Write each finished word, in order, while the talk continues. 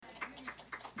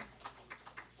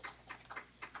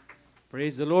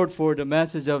Praise the Lord for the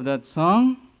message of that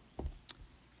song.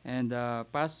 And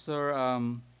Pastor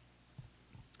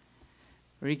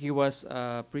Ricky was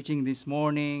preaching this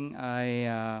morning.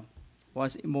 I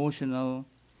was emotional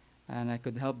and I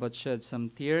could help but shed some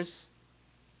tears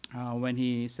when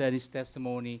he said his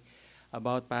testimony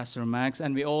about Pastor Max.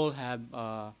 And we all had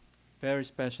a very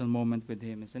special moment with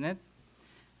him, isn't it?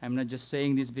 I'm not just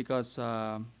saying this because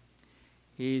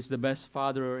he is the best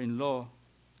father-in-law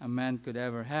a man could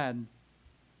ever had.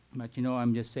 But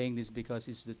I'm just saying this because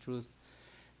it's the truth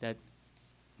that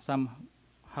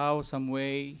somehow, some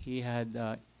way, he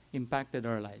had impacted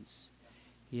our lives.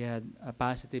 He had a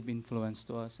positive influence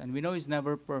to us. And we know he's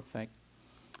never perfect,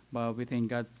 but we thank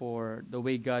God for the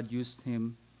way God used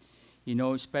him,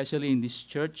 especially in this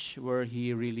church where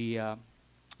he really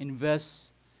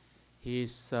invests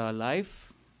his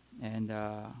life. And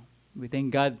we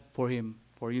thank God for him,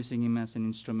 for using him as an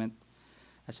instrument,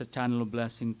 as a channel of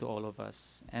blessing to all of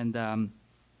us. And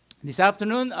this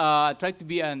afternoon, I try to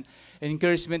be an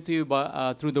encouragement to you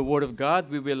through the Word of God.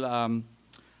 We will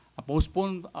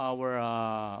postpone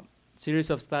our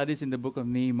series of studies in the book of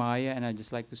Nehemiah, and I'd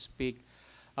just like to speak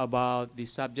about the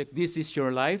subject, This is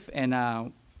Your Life. And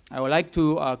I would like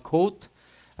to quote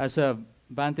as a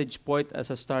vantage point,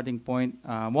 as a starting point,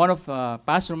 one of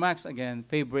Pastor Max, again,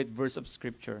 favorite verse of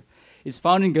Scripture. It's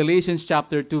found in Galatians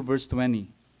chapter 2, verse 20.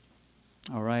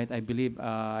 All right, I believe,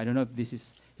 I don't know if this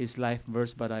is his life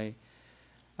verse, but I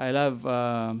love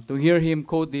to hear him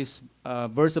quote this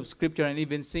verse of Scripture and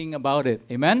even sing about it.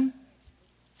 Amen?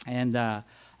 And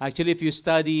actually, if you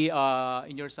study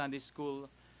in your Sunday school,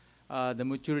 the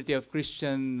maturity of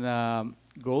Christian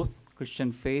growth,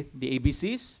 Christian faith, the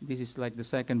ABCs, this is like the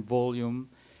second volume.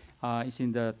 It's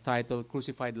in the title,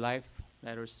 Crucified Life,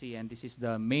 letter C, and this is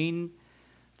the main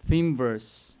theme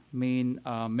verse, main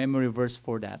memory verse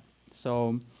for that.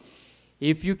 So,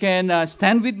 if you can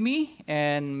stand with me,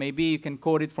 and maybe you can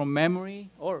quote it from memory,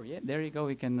 or there you go,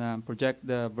 we can project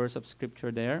the verse of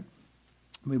Scripture there.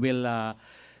 We will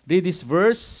read this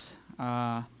verse.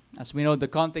 As we know, the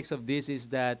context of this is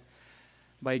that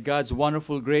by God's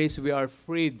wonderful grace, we are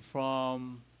freed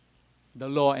from the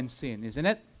law and sin, isn't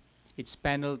it? Its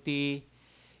penalty,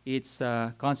 its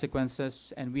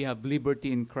consequences, and we have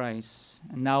liberty in Christ.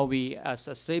 And now we, as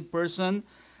a saved person,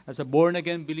 as a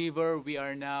born-again believer, we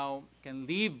are now can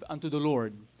live unto the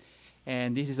Lord.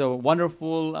 And this is a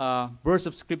wonderful verse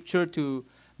of Scripture to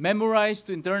memorize,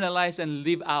 to internalize, and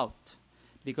live out,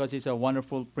 because it's a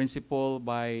wonderful principle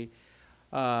by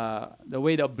the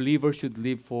way the believer should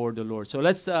live for the Lord. So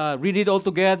let's read it all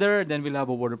together, then we'll have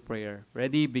a word of prayer.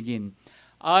 Ready? Begin.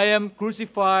 I am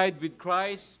crucified with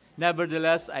Christ,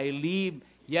 nevertheless I live,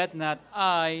 yet not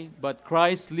I, but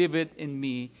Christ liveth in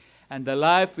me. And the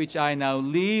life which I now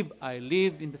live, I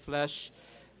live in the flesh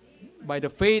by the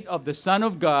faith of the Son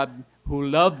of God, who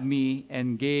loved me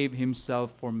and gave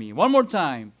himself for me. One more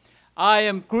time. I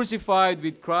am crucified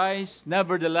with Christ,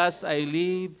 nevertheless I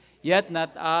live, yet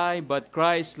not I, but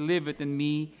Christ liveth in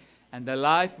me. And the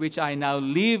life which I now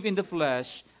live in the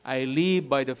flesh, I live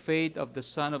by the faith of the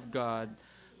Son of God,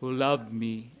 who loved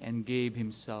me and gave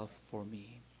himself for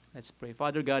me. Let's pray.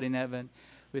 Father God in heaven,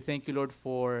 we thank you, Lord,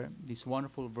 for this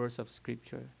wonderful verse of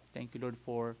Scripture. Thank you, Lord,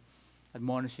 for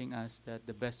admonishing us that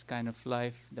the best kind of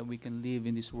life that we can live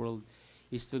in this world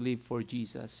is to live for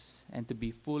Jesus and to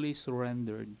be fully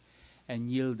surrendered and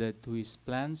yielded to his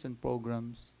plans and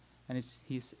programs and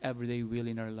his everyday will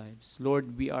in our lives.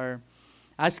 Lord, we are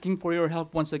asking for your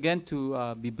help once again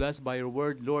to be blessed by your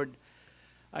word. Lord,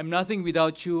 I'm nothing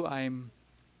without you. I'm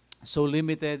so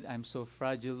limited. I'm so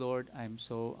fragile, Lord. I'm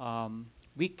so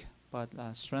weak. But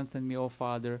strengthen me, O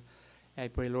Father. I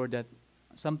pray, Lord, that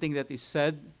something that is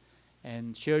said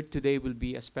and shared today will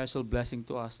be a special blessing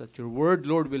to us, that your word,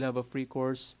 Lord, will have a free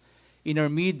course in our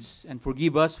midst and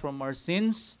forgive us from our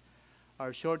sins,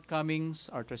 our shortcomings,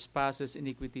 our trespasses,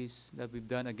 iniquities that we've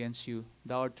done against you.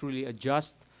 Thou art truly a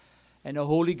just and a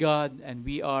holy God, and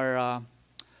we are,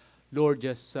 Lord,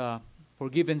 just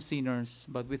forgiven sinners.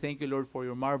 But we thank you, Lord, for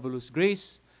your marvelous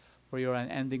grace, for your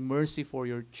unending mercy for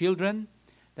your children,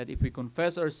 that if we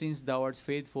confess our sins, thou art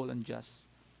faithful and just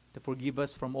to forgive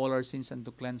us from all our sins and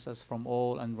to cleanse us from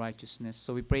all unrighteousness.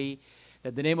 So we pray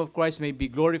that the name of Christ may be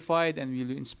glorified and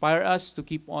will inspire us to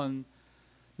keep on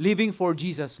living for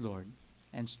Jesus, Lord,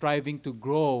 and striving to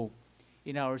grow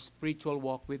in our spiritual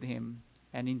walk with him,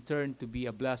 and in turn to be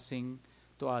a blessing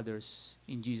to others.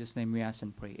 In Jesus' name we ask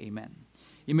and pray. Amen.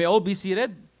 You may all be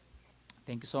seated.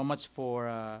 Thank you so much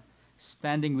for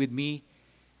standing with me.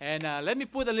 And let me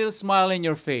put a little smile in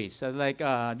your face.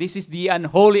 This is the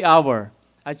unholy hour,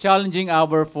 a challenging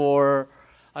hour for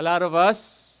a lot of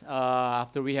us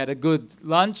after we had a good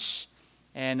lunch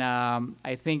And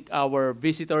I think our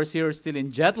visitors here are still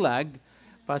in jet lag.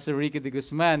 Pastor Ricky de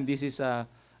Guzman, this is a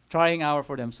trying hour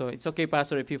for them. So it's okay,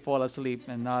 Pastor, if you fall asleep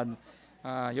and nod.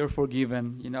 You're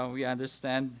forgiven. We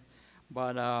understand.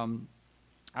 But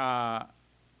uh,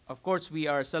 of course, we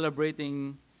are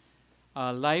celebrating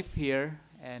life here.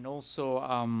 And also,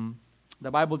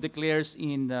 the Bible declares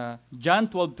in John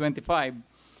 12:25,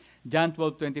 John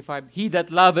 12:25, he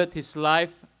that loveth his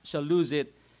life shall lose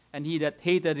it, and he that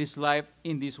hateth his life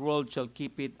in this world shall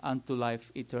keep it unto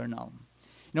life eternal.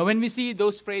 When we see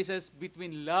those phrases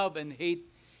between love and hate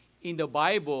in the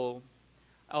Bible,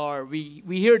 or we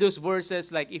hear those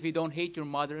verses like, if you don't hate your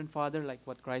mother and father, like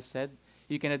what Christ said,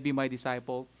 you cannot be my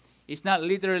disciple. It's not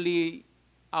literally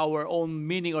our own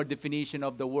meaning or definition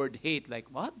of the word hate. Like,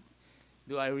 what?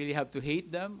 Do I really have to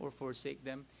hate them or forsake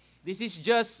them? This is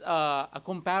just a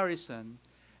comparison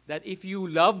that if you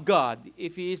love God,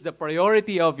 if He is the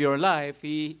priority of your life,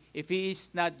 if He is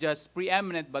not just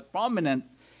preeminent but prominent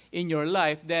in your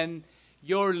life, then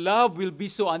your love will be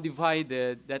so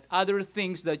undivided that other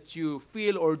things that you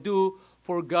feel or do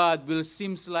for God will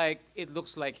seems like it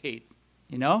looks like hate.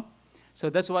 So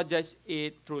that's what just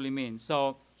it truly means.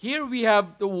 So here we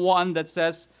have the one that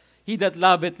says, he that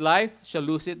loveth life shall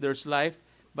lose it. There's life.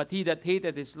 But he that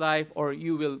hateth his life, or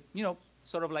you will,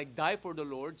 sort of like die for the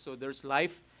Lord. So there's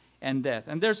life and death.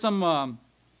 And there's some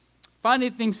funny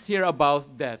things here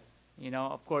about death.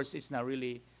 Of course, it's not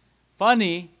really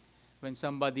funny when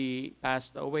somebody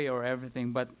passed away or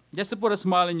everything. But just to put a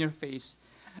smile on your face,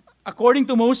 according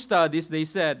to most studies, they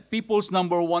said people's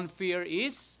number one fear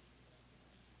is...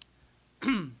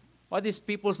 What is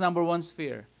people's number one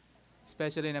fear?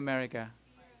 Especially in America.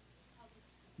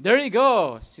 There you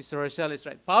go. Sister Rochelle is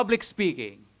right. Public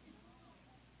speaking.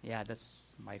 Yeah,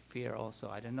 that's my fear also.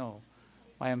 I don't know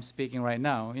why I'm speaking right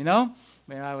now.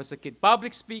 When I was a kid.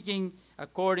 Public speaking,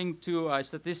 according to a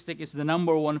statistic, is the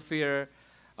number one fear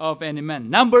of any man.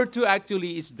 Number two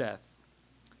actually is death.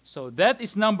 So death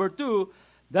is number two.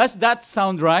 Does that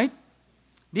sound right?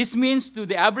 This means to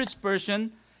the average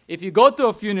person, if you go to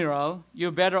a funeral,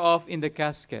 you're better off in the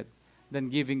casket than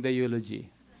giving the eulogy.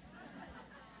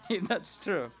 That's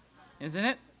true, isn't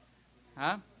it?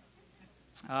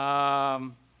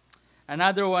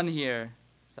 Another one here.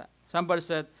 Somebody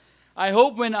said, I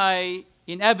hope when I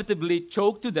inevitably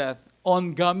choke to death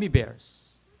on gummy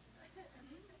bears,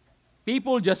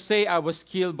 people just say I was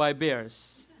killed by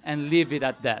bears and leave it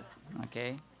at that.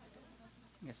 Okay?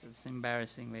 I guess it's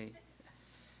embarrassing way.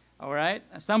 All right?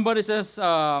 Somebody says,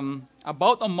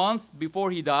 about a month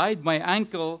before he died, my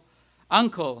uncle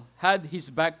had his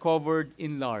back covered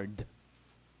in lard.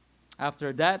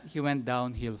 After that, he went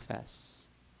downhill fast.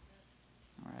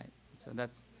 All right? So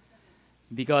that's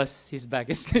because his back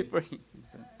is slippery.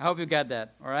 I hope you got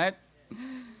that. All right?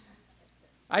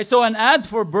 I saw an ad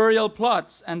for burial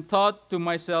plots and thought to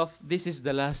myself, this is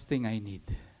the last thing I need.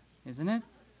 Isn't it?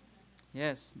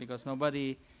 Yes, because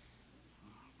nobody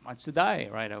wants to die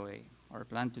right away or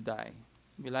plan to die.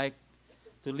 We like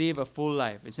to live a full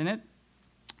life, isn't it?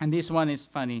 And this one is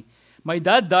funny. My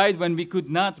dad died when we could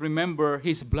not remember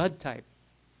his blood type.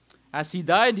 As he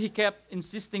died, he kept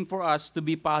insisting for us to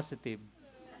be positive.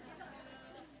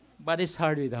 But it's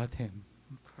hard without him,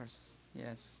 of course,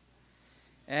 yes.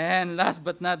 And last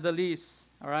but not the least,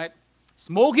 all right?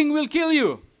 Smoking will kill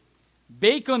you.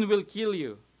 Bacon will kill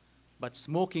you. But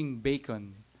smoking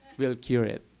bacon will cure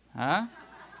it. Huh?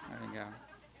 There we go.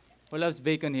 Who loves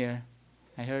bacon here?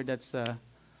 I heard that's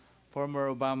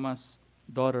former Obama's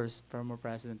daughter's former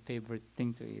president favorite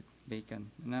thing to eat, bacon,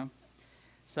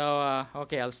 So,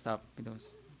 okay, I'll stop with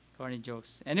those corny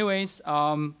jokes. Anyways,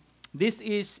 this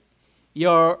is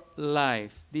your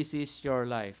life. This is your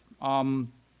life.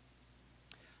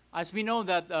 As we know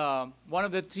that one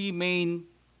of the three main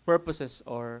purposes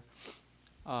or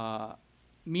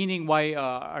meaning why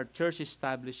our church is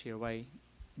established here, why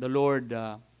the Lord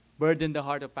burdened the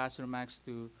heart of Pastor Max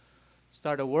to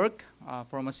start a work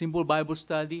from a simple Bible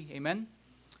study, amen,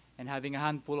 and having a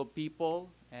handful of people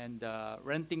and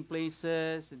renting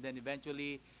places, and then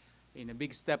eventually in a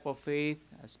big step of faith,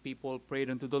 as people prayed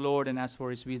unto the Lord and asked for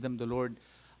His wisdom, the Lord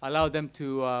allowed them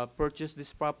to purchase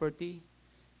this property,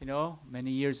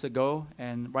 many years ago.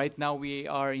 And right now we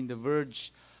are in the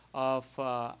verge of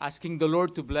asking the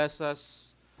Lord to bless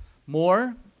us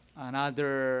more,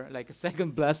 another, like a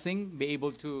second blessing, be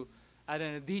able to add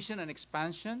an addition, an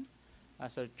expansion,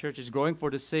 as our church is growing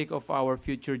for the sake of our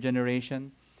future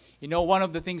generation. One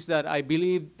of the things that I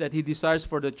believe that He desires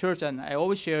for the church, and I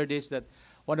always share this, that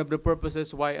one of the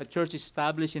purposes why a church is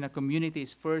established in a community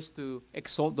is first to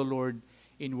exalt the Lord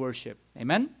in worship.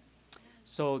 Amen?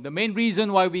 So the main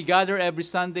reason why we gather every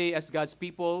Sunday as God's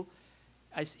people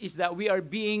is that we are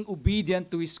being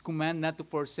obedient to His command not to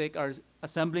forsake our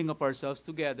assembling of ourselves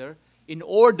together in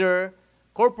order,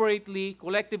 corporately,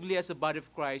 collectively as a body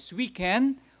of Christ, we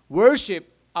can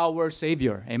worship our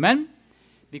Savior. Amen?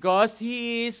 Because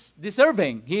He is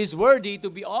deserving. He is worthy to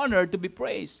be honored, to be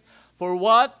praised for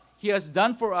what He has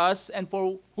done for us and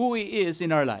for who He is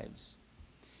in our lives.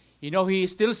 You know, He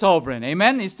is still sovereign.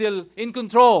 Amen? He's still in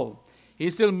control.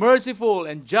 He's still merciful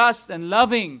and just and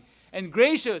loving and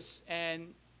gracious.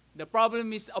 And the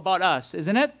problem is about us,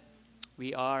 isn't it?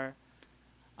 We are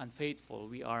unfaithful.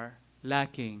 We are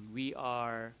lacking. We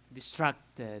are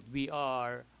distracted. We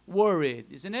are worried,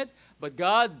 isn't it? But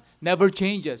God never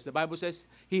changes. The Bible says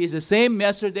He is the same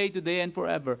yesterday, today, and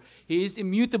forever. He is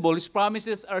immutable. His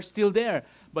promises are still there.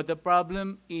 But the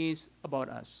problem is about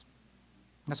us.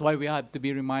 That's why we have to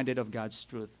be reminded of God's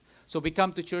truth. So we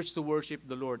come to church to worship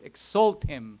the Lord, exalt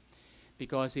Him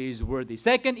because He is worthy.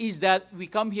 Second is that we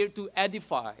come here to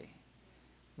edify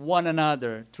one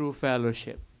another through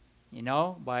fellowship. You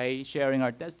know, by sharing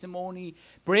our testimony,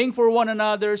 praying for one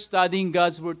another, studying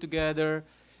God's Word together.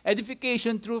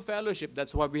 Edification through fellowship.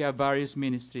 That's why we have various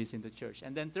ministries in the church.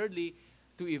 And then thirdly,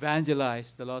 to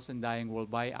evangelize the lost and dying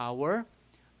world by our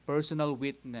personal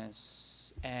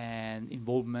witness and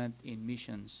involvement in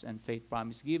missions and faith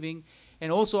promise giving,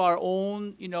 and also our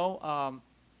own,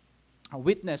 a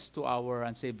witness to our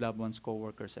unsaved loved ones,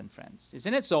 co-workers, and friends.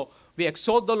 Isn't it? So we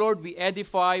exalt the Lord, we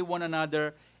edify one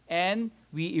another, and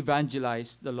we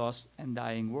evangelize the lost and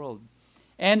dying world.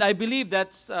 And I believe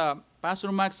that's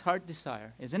Pastor Mac's heart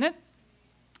desire, isn't it?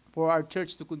 For our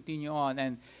church to continue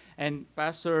on. And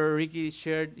Pastor Ricky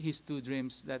shared his 2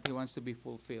 dreams that he wants to be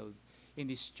fulfilled in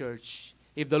this church,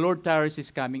 if the Lord tarries is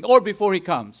coming, or before He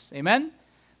comes. Amen?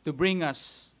 To bring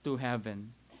us to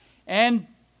heaven. And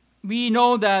we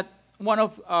know that one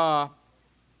of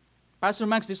Pastor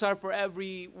Mac's desire for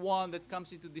everyone that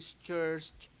comes into this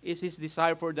church is his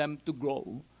desire for them to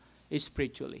grow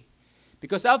spiritually.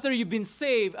 Because after you've been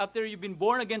saved, after you've been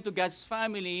born again to God's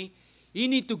family, you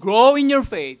need to grow in your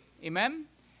faith. Amen?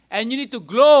 And you need to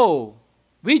glow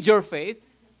with your faith.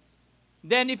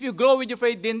 Then if you grow with your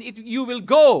faith, then you will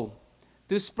go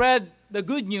to spread the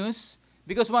good news,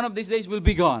 because one of these days will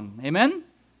be gone. Amen?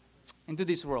 Into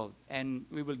this world. And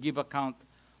we will give account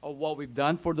of what we've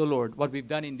done for the Lord, what we've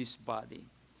done in this body.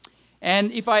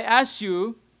 And if I ask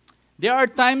you, there are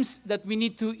times that we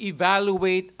need to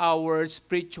evaluate our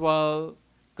spiritual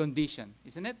condition,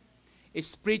 isn't it? A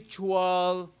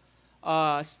spiritual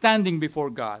standing before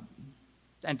God.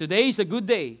 And today is a good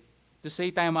day to say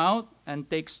time out and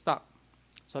take stock.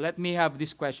 So let me have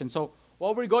this question. So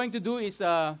what we're going to do is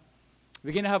we're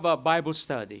going to have a Bible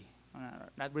study.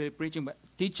 Not really preaching, but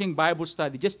teaching Bible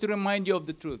study, just to remind you of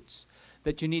the truths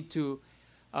that you need to,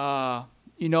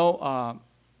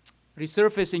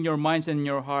 resurface in your minds and in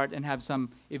your heart and have some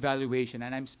evaluation.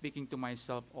 And I'm speaking to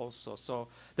myself also. So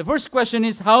the first question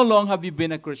is, how long have you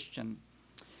been a Christian?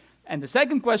 And the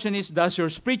second question is, does your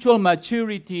spiritual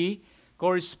maturity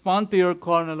correspond to your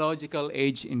chronological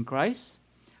age in Christ?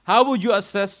 How would you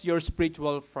assess your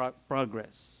spiritual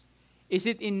progress? Is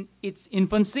it in its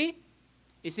infancy?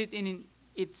 Is it in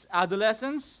its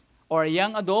adolescence? Or a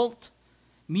young adult,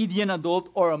 median adult,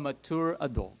 or a mature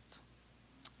adult?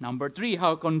 Number 3,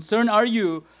 how concerned are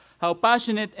you? How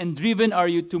passionate and driven are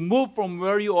you to move from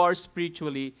where you are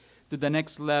spiritually to the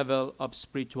next level of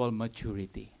spiritual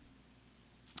maturity?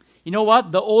 You know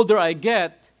what? The older I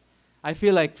get, I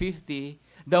feel like 50,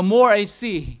 the more I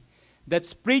see that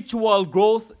spiritual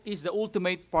growth is the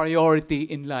ultimate priority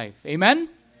in life. Amen?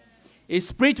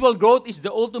 Spiritual growth is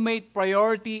the ultimate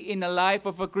priority in the life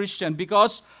of a Christian,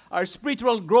 because our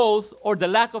spiritual growth, or the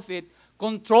lack of it,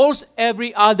 controls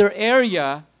every other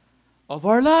area of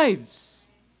our lives.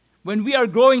 When we are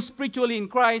growing spiritually in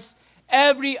Christ,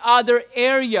 every other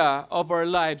area of our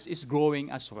lives is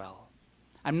growing as well.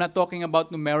 I'm not talking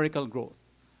about numerical growth,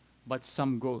 but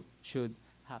some growth should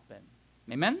happen.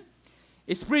 Amen?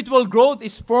 Spiritual growth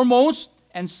is foremost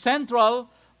and central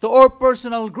to our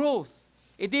personal growth.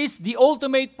 It is the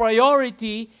ultimate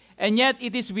priority, and yet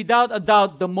it is without a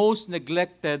doubt the most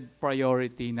neglected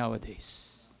priority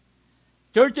nowadays.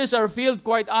 Churches are filled,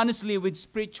 quite honestly, with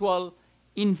spiritual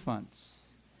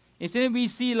infants. Instead, we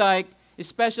see like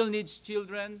special needs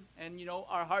children, and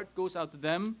our heart goes out to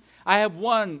them. I have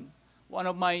one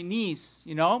of my niece,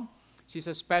 she's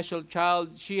a special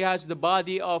child. She has the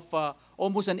body of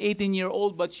almost an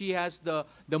 18-year-old, but she has the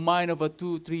mind of a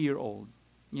 2-3-year-old,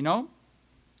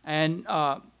 And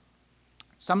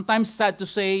sometimes, sad to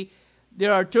say,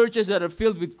 there are churches that are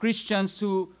filled with Christians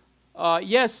who,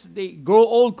 yes, they grow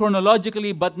old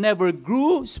chronologically, but never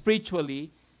grew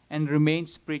spiritually and remain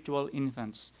spiritual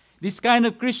infants. These kind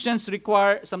of Christians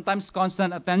require sometimes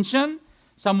constant attention.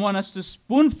 Someone has to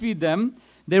spoon feed them.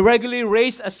 They regularly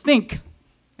raise a stink,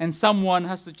 and someone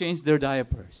has to change their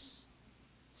diapers,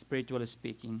 spiritually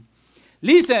speaking.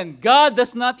 Listen, God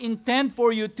does not intend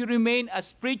for you to remain a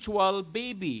spiritual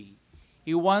baby.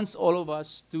 He wants all of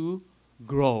us to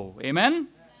grow. Amen?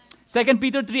 2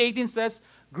 Peter 3:18 says,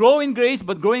 grow in grace,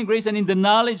 but grow in grace and in the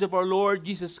knowledge of our Lord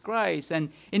Jesus Christ. And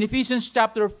in Ephesians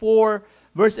chapter 4,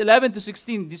 verse 11 to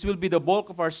 16, this will be the bulk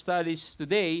of our studies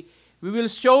today. We will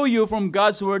show you from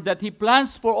God's word that He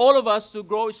plans for all of us to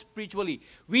grow spiritually.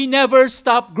 We never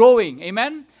stop growing.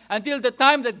 Amen? Until the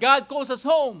time that God calls us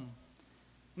home.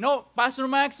 No, Pastor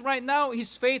Max right now,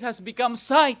 his faith has become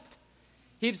sight.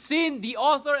 He's seen the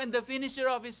author and the finisher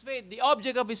of his faith, the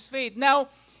object of his faith. Now,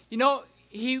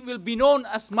 he will be known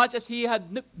as much as he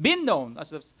had been known,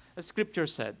 as Scripture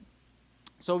said.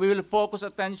 So we will focus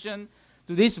attention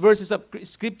to these verses of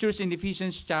Scriptures in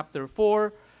Ephesians chapter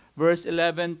 4, verse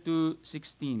 11 to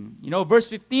 16. Verse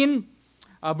 15,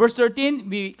 verse 13,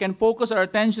 we can focus our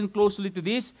attention closely to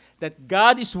this, that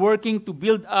God is working to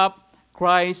build up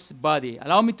Christ's body.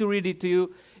 Allow me to read it to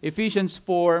you. Ephesians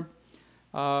 4,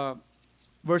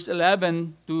 verse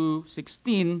 11 to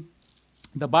 16.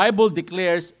 The Bible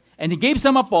declares, and He gave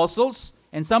some apostles,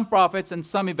 and some prophets, and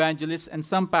some evangelists, and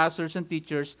some pastors and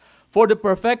teachers, for the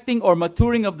perfecting or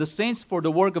maturing of the saints, for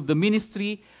the work of the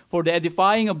ministry, for the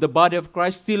edifying of the body of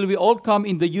Christ, till we all come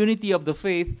in the unity of the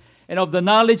faith, and of the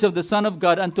knowledge of the Son of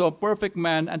God, unto a perfect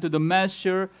man, unto the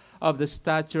measure of the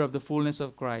stature of the fullness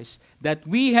of Christ, that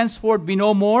we henceforth be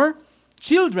no more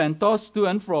children, tossed to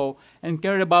and fro, and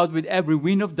carried about with every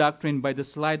wind of doctrine by the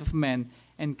sleight of men,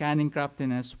 and cunning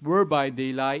craftiness, whereby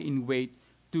they lie in wait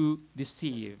to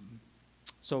deceive.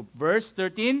 So verse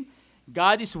 13,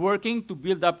 God is working to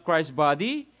build up Christ's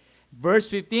body. Verse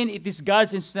 15, it is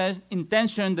God's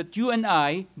intention that you and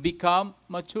I become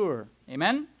mature.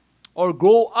 Amen? Or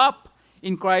grow up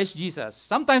in Christ Jesus.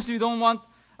 Sometimes we don't want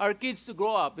our kids to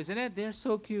grow up, isn't it? They're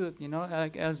so cute,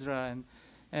 like Ezra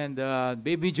and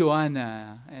baby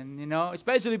Joanna. And,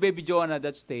 especially baby Joanna at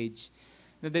that stage.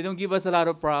 They don't give us a lot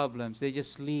of problems. They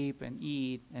just sleep and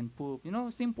eat and poop,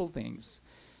 simple things.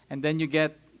 And then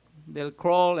they'll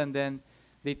crawl, and then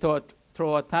they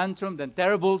throw a tantrum, then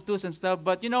terrible twos and stuff.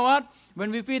 But you know what?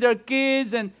 When we feed our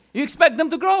kids, and you expect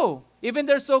them to grow. Even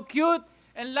they're so cute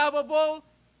and lovable,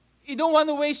 you don't want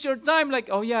to waste your time like,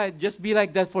 oh yeah, just be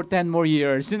like that for 10 more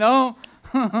years,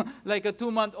 like a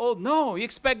 2-month-old. No, you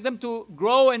expect them to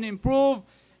grow and improve,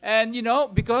 and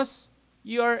because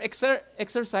you are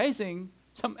exercising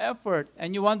some effort,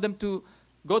 and you want them to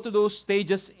go to those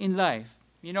stages in life,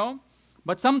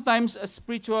 But sometimes a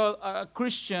spiritual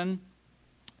Christian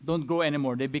don't grow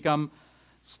anymore. They become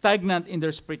stagnant in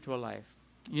their spiritual life.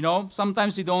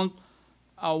 Sometimes you don't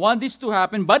want this to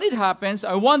happen, but it happens.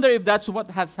 I wonder if that's what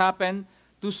has happened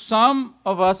to some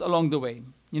of us along the way.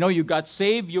 You got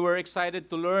saved, you were excited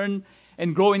to learn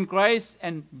and grow in Christ,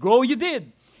 and grow you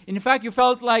did. In fact, you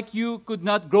felt like you could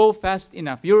not grow fast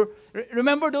enough.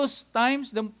 Remember those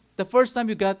times, the first time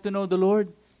you got to know the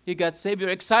Lord? You got saved, you're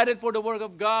excited for the work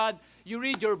of God. You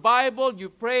read your Bible, you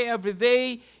pray every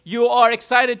day, you are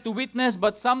excited to witness,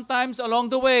 but sometimes along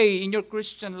the way in your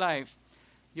Christian life,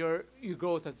 your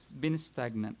growth has been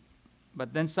stagnant.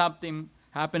 But then something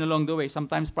happened along the way.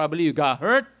 Sometimes probably you got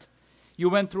hurt, you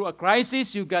went through a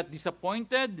crisis, you got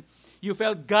disappointed, you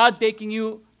felt God taking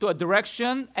you to a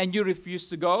direction and you refused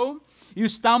to go. You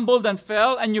stumbled and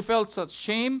fell, and you felt such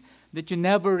shame that you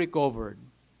never recovered.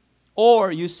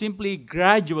 Or you simply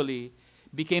gradually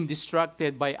became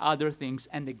distracted by other things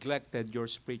and neglected your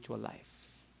spiritual life.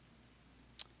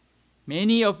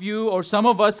 Many of you, or some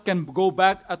of us, can go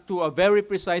back to a very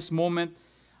precise moment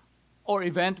or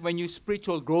event when your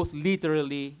spiritual growth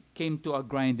literally came to a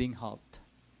grinding halt.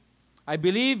 I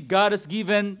believe God has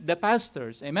given the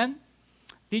pastors, amen,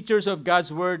 teachers of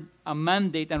God's word, a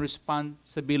mandate and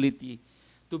responsibility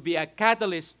to be a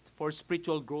catalyst for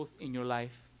spiritual growth in your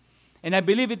life. And I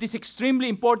believe it is extremely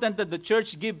important that the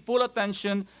church give full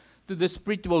attention to the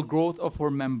spiritual growth of her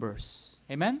members.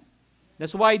 Amen?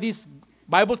 That's why this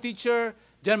Bible teacher,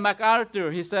 John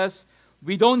MacArthur, he says,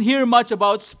 we don't hear much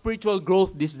about spiritual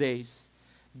growth these days.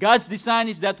 God's design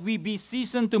is that we be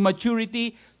seasoned to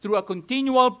maturity through a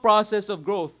continual process of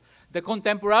growth. The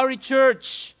contemporary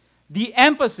church, the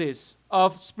emphasis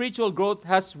of spiritual growth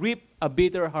has reaped a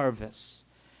bitter harvest.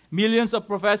 Millions of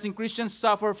professing Christians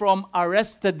suffer from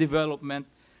arrested development.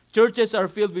 Churches are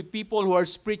filled with people who are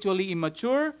spiritually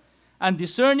immature,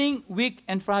 undiscerning, weak,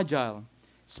 and fragile.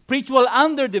 Spiritual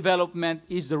underdevelopment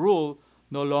is the rule,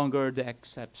 no longer the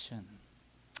exception.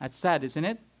 That's sad, isn't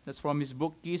it? That's from his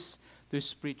book, Keys to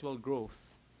Spiritual Growth.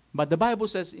 But the Bible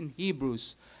says in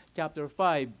Hebrews chapter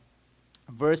 5,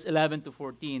 verse 11 to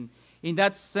 14, in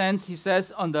that sense, he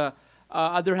says on the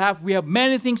other half, we have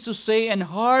many things to say and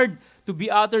hard to be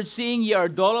uttered, seeing ye are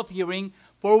dull of hearing.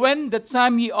 For when the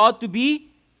time ye ought to be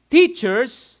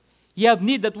teachers, ye have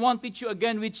need that one teach you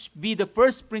again, which be the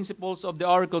first principles of the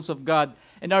oracles of God,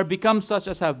 and are become such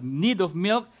as have need of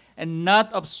milk, and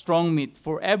not of strong meat.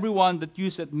 For everyone that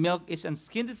useth milk is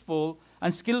unskillful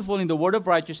in the word of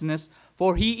righteousness,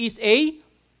 for he is a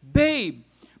babe.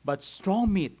 But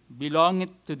strong meat belongeth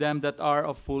to them that are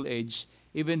of full age,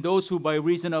 even those who by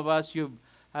reason of us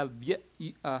have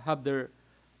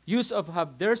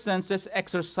their senses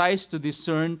exercised to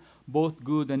discern both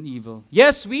good and evil.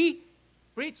 Yes, we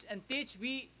preach and teach.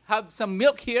 We have some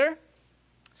milk here,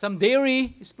 some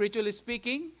dairy, spiritually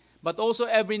speaking, but also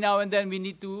every now and then we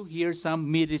need to hear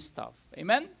some meaty stuff.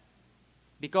 Amen?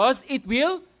 Because it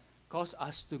will cause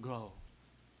us to grow.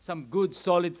 Some good,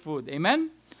 solid food.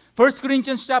 Amen? 1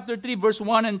 Corinthians chapter 3, verse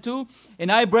 1 and 2,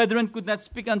 And I, brethren, could not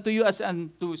speak unto you as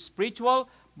unto spiritual,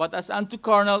 but as unto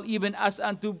carnal, even as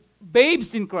unto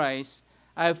babes in Christ.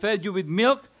 I have fed you with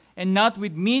milk, and not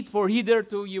with meat, for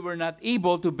hitherto you were not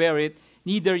able to bear it,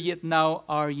 neither yet now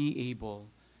are ye able.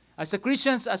 As a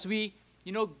Christians, as we,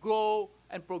 grow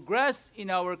and progress in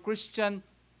our Christian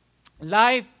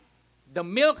life, the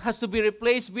milk has to be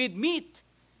replaced with meat.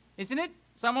 Isn't it?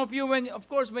 Some of you, when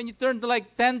you turn to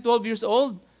like 10, 12 years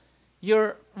old,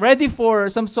 you're ready for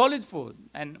some solid food.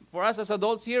 And for us as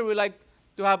adults here, we like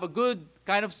to have a good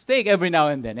kind of steak every now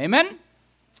and then. Amen?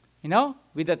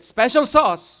 With that special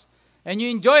sauce. And you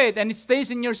enjoy it, and it stays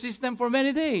in your system for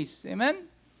many days. Amen?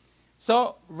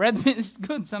 So, red meat is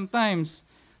good sometimes.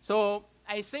 So,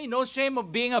 I say no shame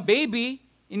of being a baby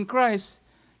in Christ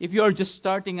if you are just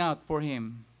starting out for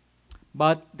Him.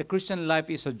 But the Christian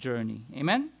life is a journey.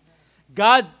 Amen?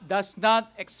 God does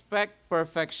not expect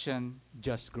perfection,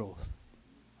 just growth.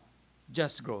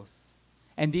 Just growth.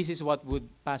 And this is what would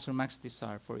Pastor Max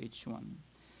desire for each one.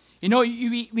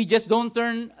 We just don't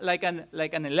turn like an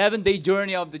 11-day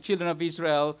journey of the children of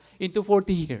Israel into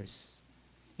 40 years.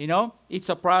 It's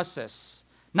a process.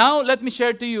 Now, let me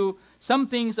share to you some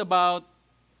things about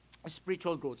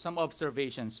spiritual growth, some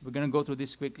observations. We're going to go through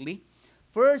this quickly.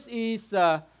 First is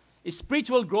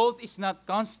spiritual growth is not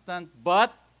constant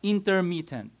but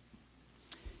intermittent.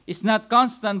 It's not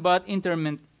constant but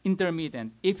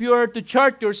intermittent. If you were to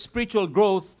chart your spiritual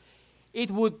growth,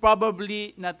 it would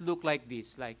probably not look like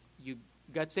this. Like you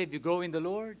got saved, you grow in the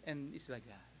Lord, and it's like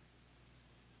that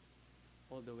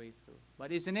all the way through.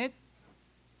 But isn't it?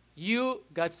 You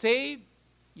got saved,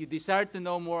 you desire to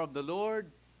know more of the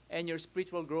Lord, and your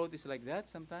spiritual growth is like that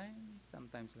sometimes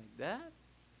like that,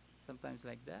 sometimes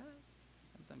like that,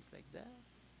 sometimes like that,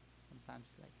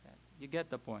 sometimes like that. You get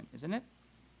the point, isn't it?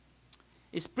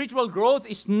 Spiritual growth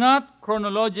is not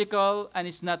chronological and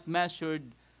is not measured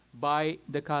by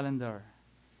the calendar.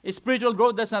 Spiritual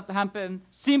growth does not happen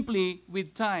simply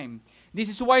with time. This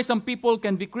is why some people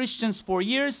can be Christians for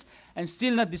years and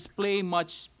still not display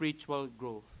much spiritual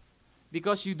growth.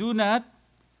 Because you do not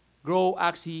grow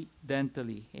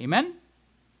accidentally. Amen?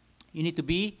 You need to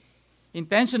be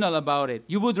intentional about it.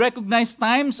 You would recognize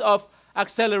times of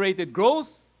accelerated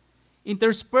growth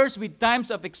interspersed with times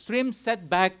of extreme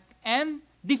setback and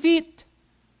defeat.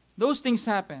 Those things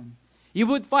happen. You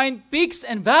would find peaks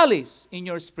and valleys in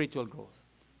your spiritual growth.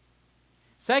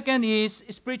 Second is,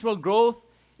 spiritual growth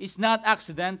is not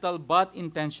accidental but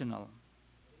intentional.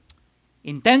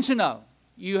 Intentional.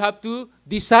 You have to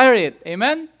desire it.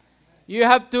 Amen? You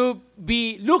have to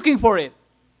be looking for it.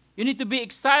 You need to be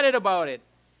excited about it.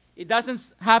 It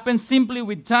doesn't happen simply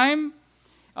with time.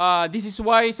 This is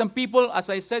why some people, as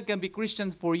I said, can be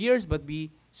Christians for years but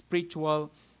be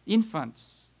spiritual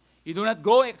infants. You do not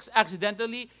grow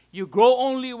accidentally. You grow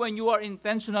only when you are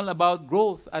intentional about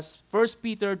growth. As 1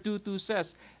 Peter 2:2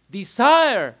 says,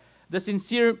 desire the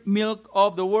sincere milk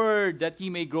of the word that ye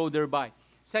may grow thereby.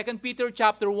 2 Peter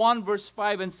chapter 1, verse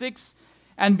 5 and 6,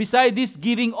 and beside this,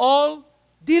 giving all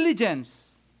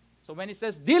diligence. So when it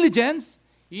says diligence,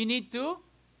 you need to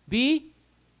be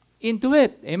into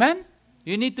it. Amen?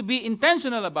 You need to be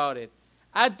intentional about it.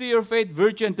 Add to your faith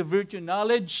virtue, and to virtue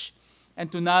knowledge,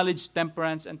 and to knowledge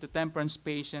temperance, and to temperance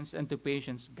patience, and to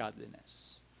patience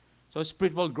godliness. So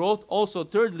spiritual growth also,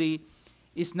 thirdly,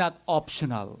 is not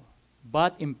optional,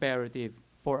 but imperative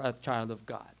for a child of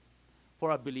God,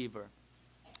 for a believer.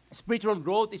 Spiritual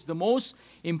growth is the most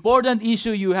important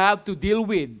issue you have to deal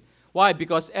with. Why?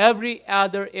 Because every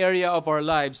other area of our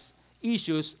lives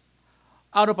issues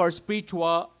out of our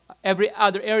spiritual, every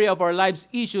other area of our lives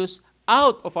issues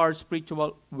out of our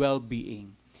spiritual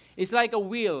well-being. It's like a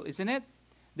wheel, isn't it?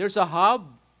 There's a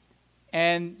hub,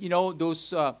 And,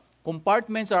 those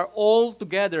compartments are all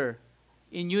together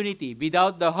in unity.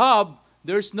 Without the hub,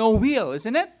 there's no wheel,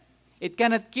 isn't it? It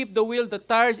cannot keep the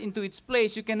tires into its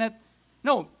place.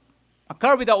 No, a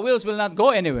car without wheels will not go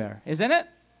anywhere, isn't it?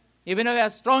 Even if it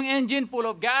has a strong engine full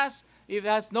of gas, if it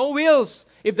has no wheels,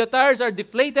 if the tires are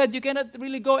deflated, you cannot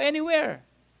really go anywhere.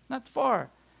 Not far.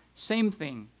 Same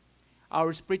thing.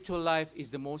 Our spiritual life is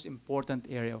the most important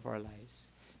area of our lives.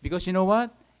 Because you know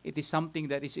what? It is something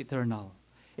that is eternal.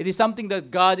 It is something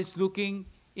that God is looking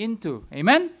into.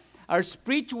 Amen? Our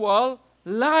spiritual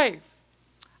life.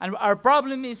 And our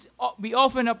problem is we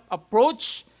often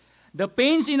approach the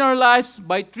pains in our lives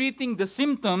by treating the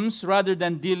symptoms rather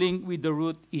than dealing with the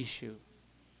root issue.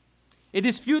 It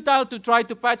is futile to try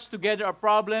to patch together a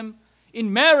problem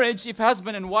in marriage if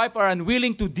husband and wife are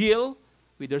unwilling to deal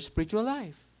with their spiritual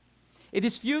life. It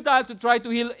is futile to try to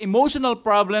heal emotional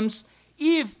problems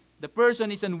if the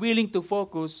person is unwilling to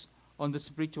focus on the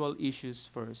spiritual issues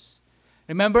first.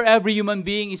 Remember, every human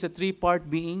being is a three-part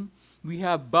being. We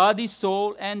have body,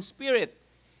 soul, and spirit.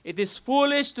 It is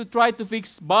foolish to try to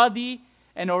fix body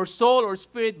and or soul or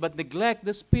spirit, but neglect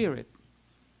the spirit.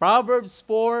 Proverbs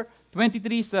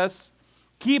 4:23 says,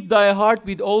 "Keep thy heart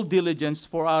with all diligence,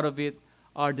 for out of it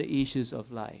are the issues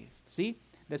of life." See,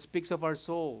 that speaks of our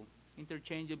soul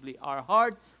interchangeably. Our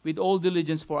heart with all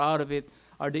diligence, for out of it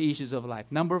are the issues of life.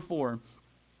 Number 4,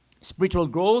 spiritual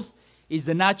growth is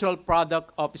the natural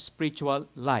product of spiritual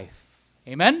life.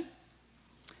 Amen?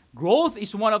 Growth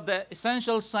is one of the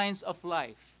essential signs of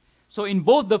life. So in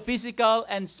both the physical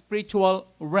and spiritual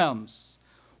realms,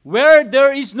 where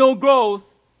there is no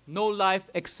growth, no life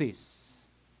exists.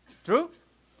 True?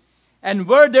 And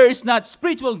where there is not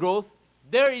spiritual growth,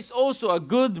 there is also a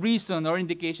good reason or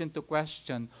indication to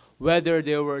question whether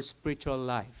there were spiritual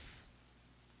life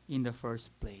in the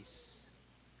first place.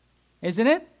 Isn't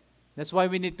it? That's why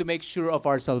we need to make sure of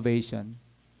our salvation.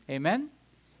 Amen?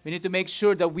 We need to make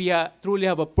sure that we truly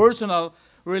have a personal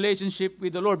relationship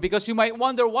with the Lord. Because you might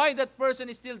wonder why that person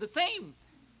is still the same,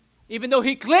 even though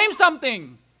he claims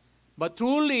something. But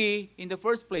truly, in the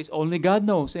first place, only God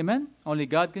knows. Amen? Only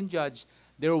God can judge.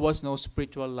 There was no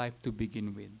spiritual life to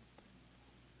begin with.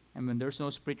 And when there's no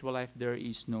spiritual life, there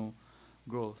is no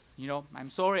growth.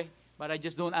 I'm sorry, but I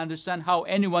just don't understand how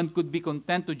anyone could be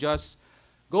content to just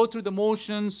go through the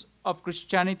motions of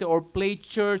Christianity or play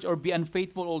church or be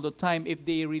unfaithful all the time if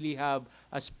they really have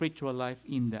a spiritual life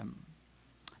in them.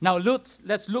 Now,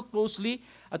 let's look closely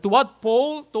at what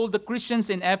Paul told the Christians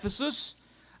in Ephesus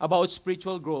about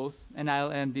spiritual growth, and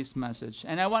I'll end this message.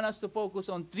 And I want us to focus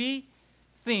on 3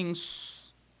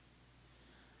 things,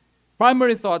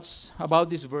 primary thoughts about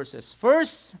these verses.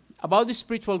 First, about the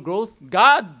spiritual growth,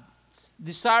 God's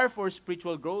desire for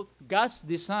spiritual growth, God's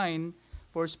design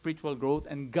for spiritual growth,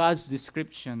 and God's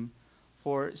description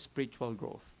for spiritual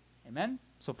growth. Amen?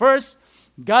 So first,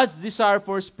 God's desire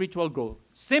for spiritual growth.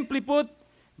 Simply put,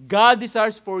 God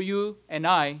desires for you and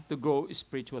I to grow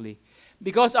spiritually.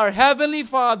 Because our Heavenly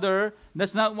Father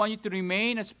does not want you to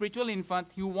remain a spiritual infant.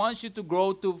 He wants you to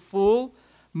grow to full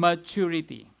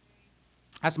maturity.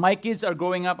 As my kids are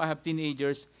growing up, I have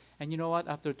teenagers. And you know what?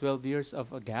 After 12 years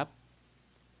of a gap,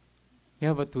 we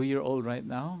have a 2-year-old right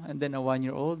now and then a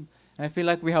 1-year-old. And I feel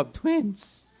like we have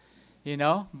twins,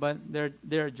 but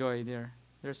they're a joy. They're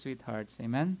sweethearts.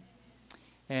 Amen?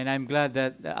 And I'm glad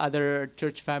that the other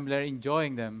church family are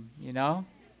enjoying them,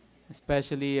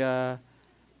 especially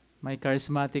my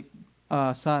charismatic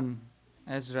son,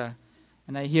 Ezra.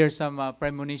 And I hear some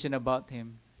premonition about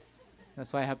him.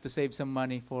 That's why I have to save some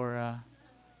money for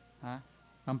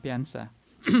pampiansa.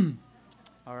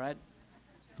 All right?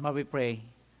 But we pray.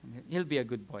 He'll be a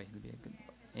good boy.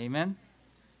 Amen?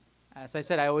 As I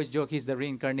said, I always joke he's the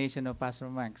reincarnation of Pastor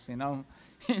Max. He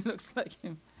looks like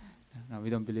him. No, we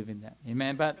don't believe in that.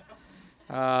 Amen. But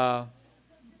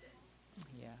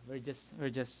we're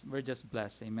just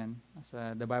blessed. Amen. As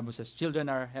the Bible says, children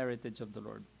are heritage of the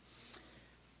Lord.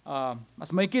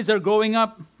 As my kids are growing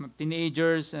up,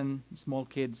 teenagers and small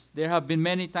kids, there have been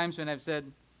many times when I've said,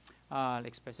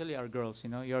 especially our girls,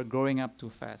 you're growing up too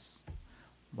fast.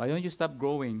 Why don't you stop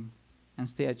growing and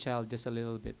stay a child just a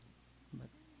little bit? But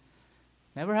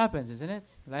never happens, isn't it?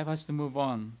 Life has to move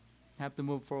on. You have to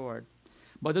move forward.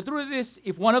 But the truth is,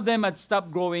 if one of them had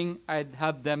stopped growing, I'd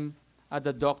have them at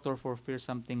the doctor for fear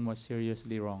something was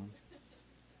seriously wrong.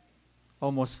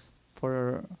 Almost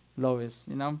for Lois,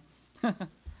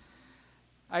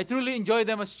 I truly enjoy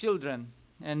them as children.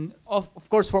 And of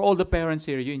course, for all the parents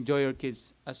here, you enjoy your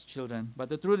kids as children. But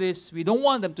the truth is, we don't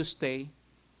want them to stay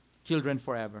children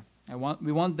forever.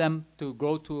 We want them to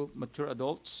grow to mature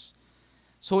adults.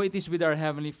 So it is with our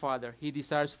Heavenly Father. He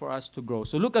desires for us to grow.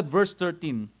 So look at verse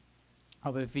 13.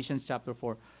 of Ephesians chapter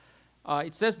 4.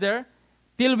 It says there,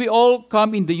 till we all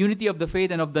come in the unity of the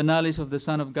faith and of the knowledge of the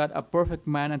Son of God, a perfect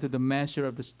man unto the measure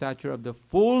of the stature of the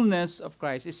fullness of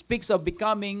Christ. It speaks of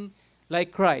becoming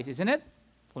like Christ, isn't it?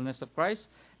 Fullness of Christ.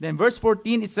 Then verse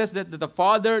 14, it says that the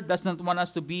Father does not want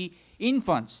us to be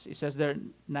infants. It says there,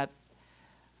 not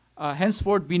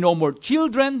henceforth be no more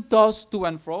children, tossed to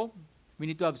and fro. We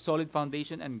need to have solid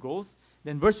foundation and growth.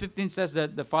 Then verse 15 says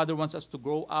that the Father wants us to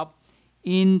grow up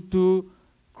into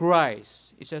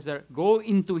Christ. It says there, go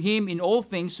into Him in all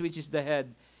things, which is the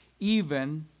head,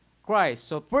 even Christ.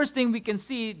 So first thing we can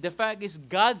see, the fact is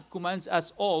God commands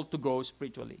us all to grow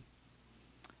spiritually.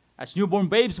 As newborn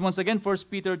babes, once again, 1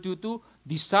 Peter 2:2,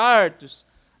 desire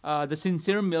the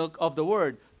sincere milk of the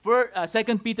word.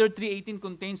 2 Peter 3:18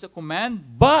 contains a command,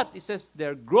 but it says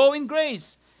there, grow in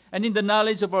grace and in the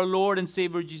knowledge of our Lord and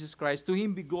Savior Jesus Christ. To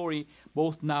Him be glory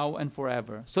both now and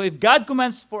forever. So if God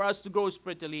commands for us to grow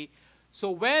spiritually, so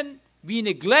when we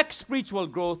neglect spiritual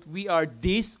growth, we are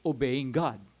disobeying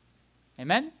God.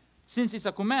 Amen? Since it's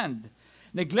a command.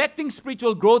 Neglecting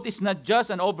spiritual growth is not just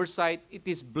an oversight, it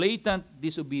is blatant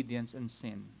disobedience and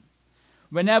sin.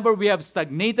 Whenever we have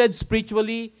stagnated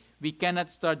spiritually, we cannot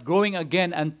start growing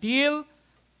again until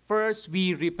first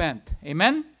we repent.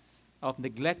 Amen? Of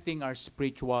neglecting our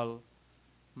spiritual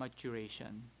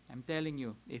maturation. I'm telling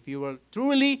you, if you were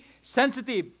truly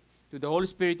sensitive to the Holy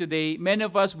Spirit today, many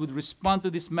of us would respond to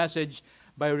this message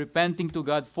by repenting to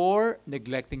God for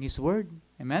neglecting His Word.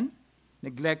 Amen?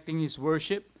 Neglecting His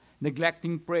worship,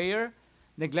 neglecting prayer,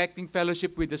 neglecting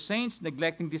fellowship with the saints,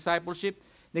 neglecting discipleship,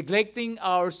 neglecting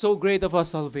our so great of a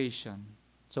salvation.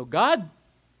 So God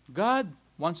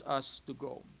wants us to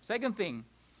grow. Second thing,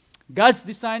 God's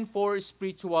design for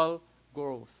spiritual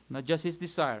growth, not just His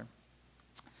desire.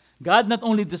 God not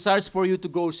only desires for you to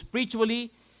grow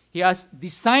spiritually, He has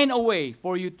designed a way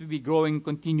for you to be growing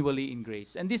continually in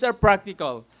grace. And these are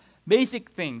practical,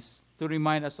 basic things to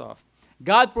remind us of.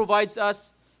 God provides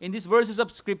us, in these verses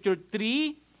of Scripture,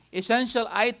 3 essential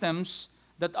items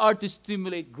that are to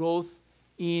stimulate growth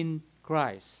in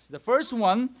Christ. The first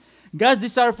one, God's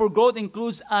desire for growth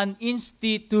includes an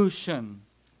institution.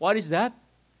 What is that?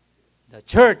 The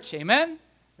church. Amen?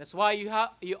 That's why you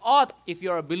ought, if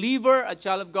you're a believer, a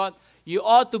child of God, you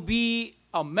ought to be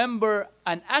a member,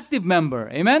 an active member.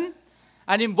 Amen?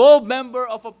 An involved member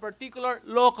of a particular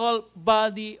local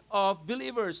body of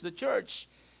believers, the church.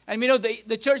 And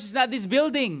the church is not this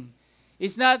building.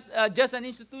 It's not just an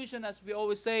institution, as we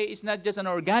always say. It's not just an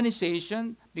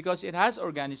organization, because it has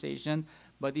organization,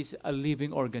 but it's a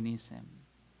living organism.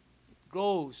 It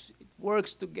grows. It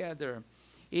works together.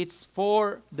 It's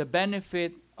for the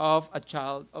benefit of a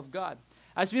child of God.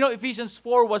 As we know, Ephesians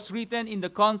 4 was written in the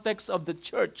context of the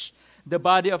church, the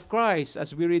body of Christ,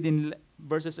 as we read in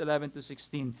verses 11 to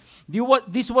 16.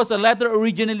 This was a letter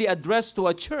originally addressed to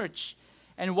a church.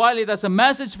 And while it has a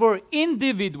message for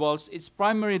individuals, its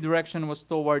primary direction was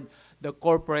toward the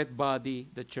corporate body,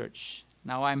 the church.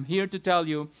 Now, I'm here to tell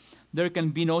you, there can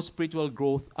be no spiritual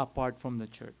growth apart from the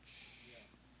church.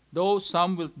 Though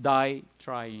some will die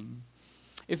trying.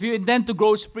 If you intend to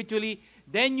grow spiritually,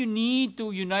 then you need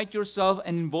to unite yourself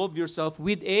and involve yourself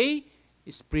with a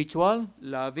spiritual,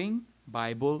 loving,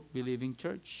 Bible-believing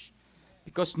church.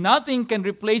 Because nothing can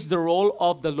replace the role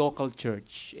of the local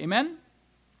church. Amen?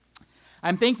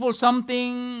 I'm thankful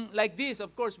something like this.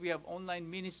 Of course, we have online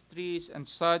ministries and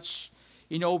such.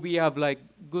 We have like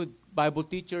good Bible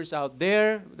teachers out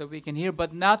there that we can hear.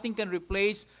 But nothing can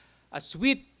replace a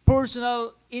sweet,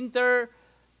 personal,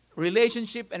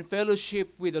 relationship and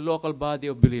fellowship with the local body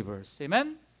of believers.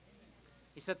 Amen?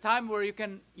 It's a time where you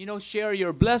can, share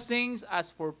your blessings,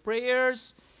 ask for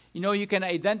prayers. You can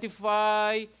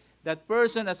identify that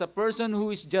person as a person who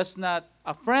is just not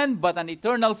a friend, but an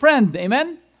eternal friend.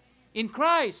 Amen? In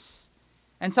Christ.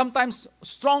 And sometimes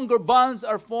stronger bonds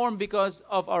are formed because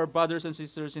of our brothers and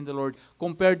sisters in the Lord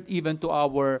compared even to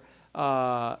our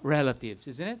relatives,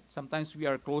 isn't it? Sometimes we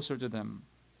are closer to them,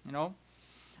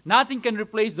 Nothing can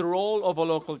replace the role of a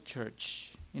local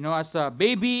church. As a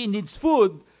baby needs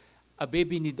food, a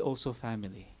baby needs also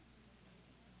family.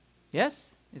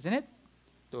 Yes? Isn't it?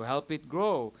 To help it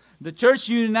grow. The church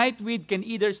you unite with can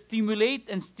either stimulate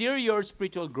and steer your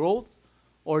spiritual growth,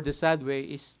 or the sad way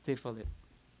is stifle it.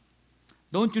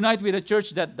 Don't unite with a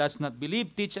church that does not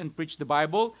believe, teach, and preach the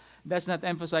Bible, does not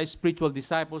emphasize spiritual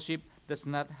discipleship, does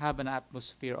not have an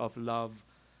atmosphere of love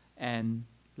and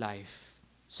life.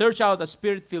 Search out a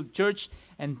spirit-filled church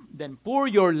and then pour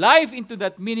your life into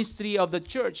that ministry of the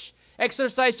church.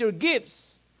 Exercise your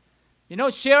gifts.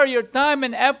 Share your time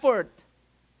and effort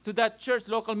to that church,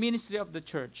 local ministry of the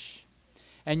church.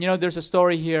 And there's a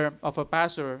story here of a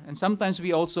pastor, and sometimes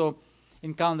we also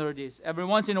encounter this. Every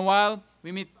once in a while,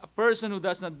 we meet a person who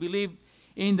does not believe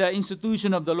in the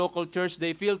institution of the local church.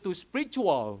 They feel too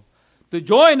spiritual to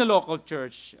join a local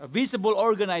church, a visible,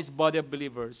 organized body of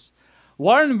believers.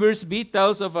 Warren Wiersbe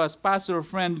tells of a pastor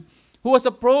friend who was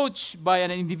approached by an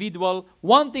individual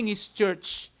wanting his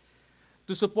church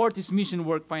to support his mission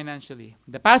work financially.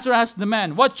 The pastor asked the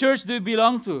man, "What church do you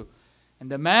belong to?" And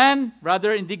the man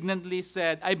rather indignantly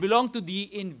said, "I belong to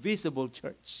the invisible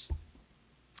church."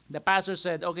 The pastor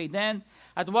said, "Okay, then,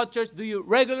 at what church do you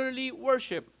regularly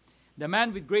worship?" The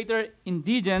man with greater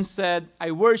indignance said,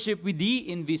 "I worship with the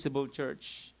invisible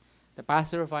church." The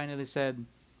pastor finally said,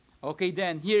 "Okay,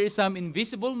 then, here is some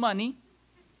invisible money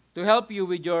to help you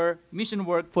with your mission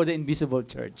work for the invisible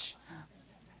church."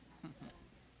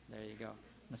 There you go.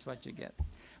 That's what you get.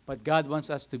 But God wants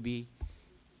us to be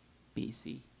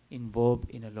busy, involved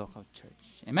in a local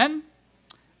church. Amen?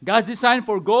 God's design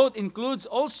for growth includes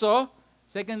also,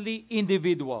 secondly,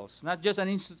 individuals. Not just an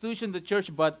institution, the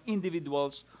church, but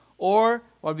individuals, or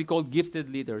what we call gifted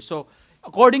leaders. So,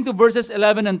 according to verses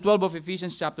 11 and 12 of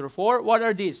Ephesians chapter 4, what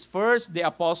are these? First, the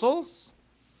apostles.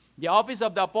 The office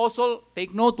of the apostle,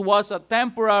 take note, was a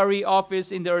temporary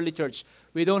office in the early church.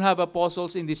 We don't have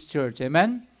apostles in this church.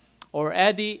 Amen? Or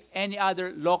any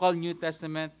other local New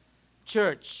Testament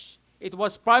church. It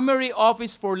was primary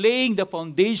office for laying the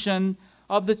foundation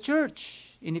of the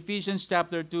church in Ephesians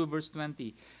chapter 2, verse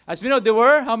 20. As we know, there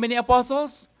were how many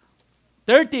apostles?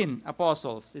 13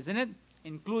 apostles, isn't it?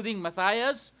 Including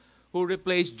Matthias, who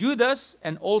replaced Judas,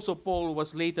 and also Paul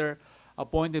was later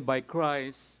appointed by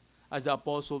Christ as the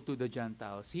apostle to the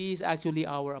Gentiles. He is actually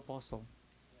our apostle.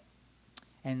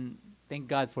 And thank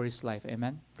God for his life.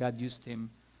 Amen? God used him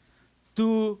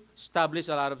to establish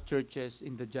a lot of churches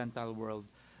in the Gentile world.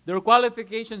 Their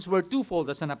qualifications were twofold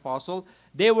as an apostle.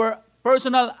 They were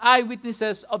personal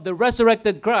eyewitnesses of the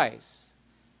resurrected Christ.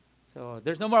 So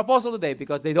there's no more apostle today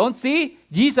because they don't see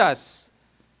Jesus.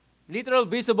 Literal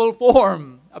visible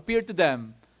form appeared to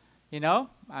them.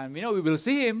 And we will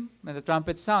see him when the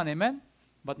trumpets sound. Amen?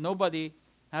 But nobody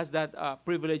has that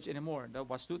privilege anymore. That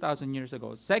was 2,000 years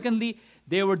ago. Secondly,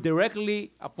 they were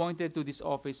directly appointed to this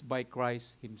office by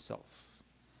Christ himself.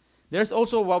 There's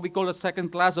also what we call a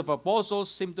second class of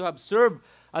apostles, seem to have served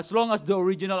as long as the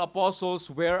original apostles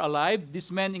were alive.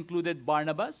 These men included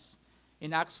Barnabas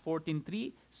in Acts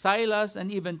 14:3, Silas,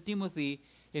 and even Timothy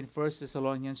in 1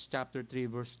 Thessalonians chapter 3,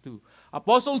 verse 2.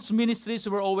 Apostles' ministries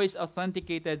were always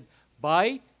authenticated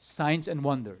by signs and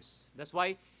wonders. That's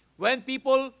why when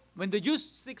the Jews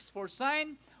seek for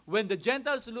sign, when the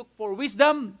Gentiles look for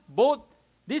wisdom, both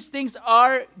these things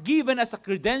are given as a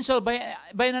credential by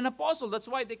an apostle. That's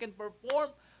why they can perform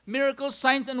miracles,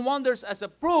 signs, and wonders as a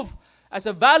proof, as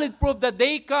a valid proof that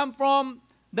they come from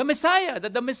the Messiah,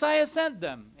 that the Messiah sent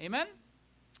them. Amen?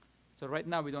 So right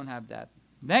now we don't have that.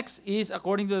 Next is,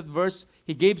 according to the verse,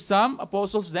 he gave some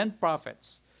apostles, then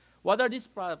prophets. What are these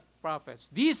prophets?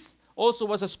 This also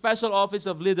was a special office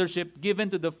of leadership given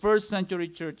to the first century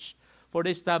church for the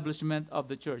establishment of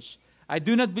the church. I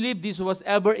do not believe this was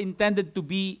ever intended to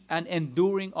be an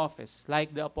enduring office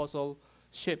like the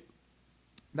apostleship.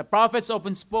 The prophets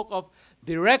often spoke of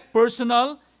direct,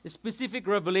 personal, specific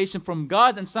revelation from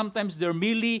God, and sometimes they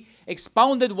merely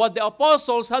expounded what the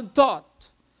apostles had taught.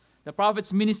 The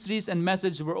prophets' ministries and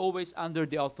message were always under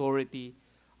the authority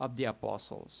of the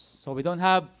apostles. So we don't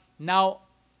have now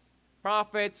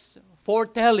prophets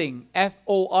foretelling,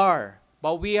 F-O-R,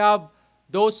 but we have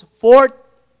those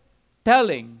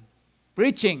foretelling,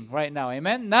 preaching right now,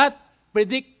 amen? Not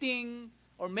predicting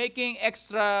or making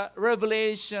extra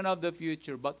revelation of the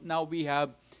future, but now we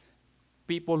have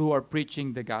people who are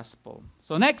preaching the gospel.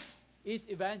 So next is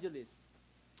evangelists.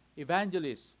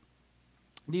 Evangelists.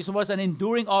 This was an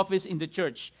enduring office in the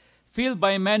church, filled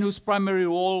by men whose primary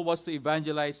role was to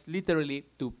evangelize, literally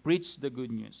to preach the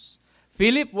good news.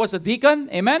 Philip was a deacon,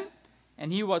 amen?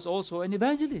 And he was also an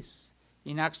evangelist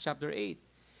in Acts chapter 8.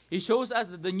 He shows us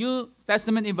that the New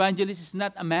Testament evangelist is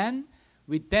not a man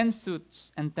with 10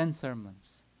 suits and 10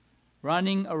 sermons,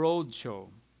 running a road show.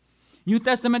 New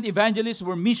Testament evangelists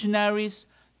were missionaries,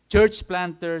 church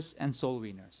planters, and soul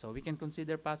winners. So we can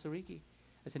consider Pastor Ricky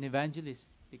as an evangelist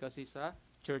because he's a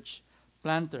church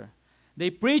planter. They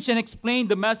preached and explained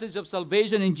the message of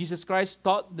salvation in Jesus Christ,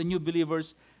 taught the new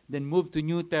believers, then moved to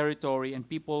new territory and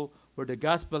people where the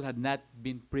gospel had not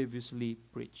been previously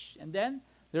preached. And then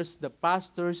there's the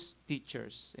pastors,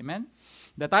 teachers. Amen?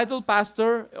 The title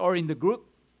pastor, or in the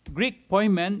Greek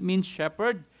poimen, means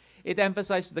shepherd. It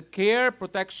emphasizes the care,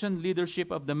 protection,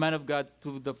 leadership of the man of God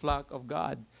to the flock of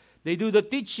God. They do the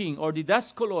teaching, or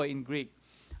didaskoloi in Greek,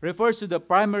 refers to the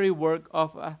primary work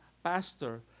of a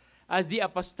pastor. As the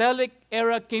apostolic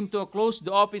era came to a close,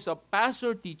 the office of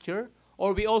pastor, teacher,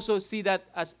 or we also see that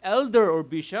as elder or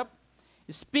bishop,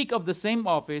 speak of the same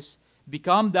office,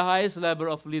 become the highest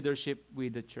level of leadership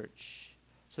with the church.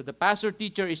 So the pastor,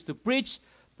 teacher is to preach,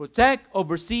 protect,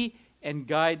 oversee, and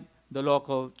guide the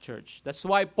local church. That's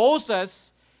why Paul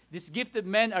says, these gifted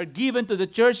men are given to the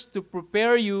church to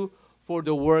prepare you for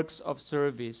the works of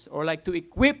service, or like to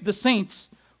equip the saints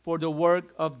for the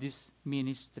work of this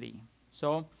ministry.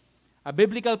 So, a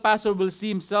biblical pastor will see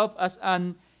himself as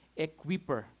an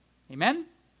equiper. Amen?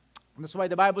 That's why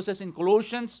the Bible says in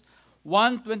Colossians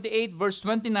 1:28, verse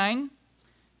 29,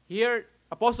 here,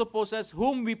 Apostle Paul says,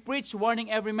 whom we preach,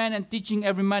 warning every man and teaching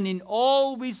every man in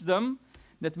all wisdom,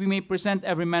 that we may present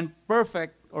every man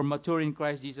perfect or mature in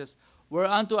Christ Jesus,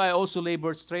 whereunto I also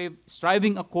labor,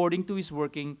 striving according to his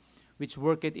working, which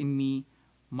worketh in me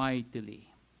mightily.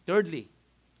 Thirdly,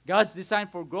 God's design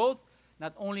for growth,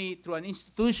 not only through an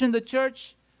institution, the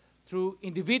church, through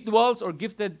individuals or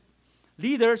gifted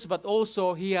leaders, but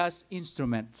also He has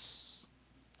instruments.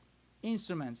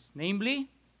 Instruments, namely,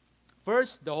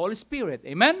 first, the Holy Spirit.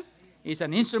 Amen? Is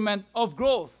an instrument of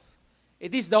growth.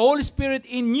 It is the Holy Spirit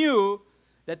in you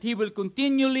that He will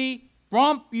continually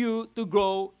prompt you to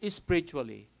grow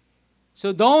spiritually.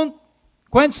 So don't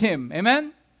quench Him.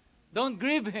 Amen? Don't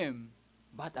grieve Him,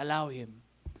 but allow Him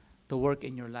to work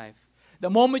in your life. The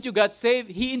moment you got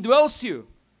saved, He indwells you.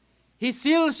 He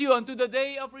seals you unto the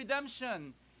day of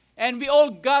redemption. And we all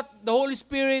got the Holy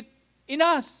Spirit in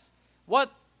us.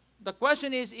 What the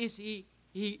question is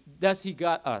does He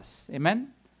got us?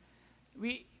 Amen?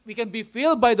 We can be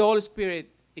filled by the Holy Spirit.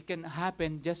 It can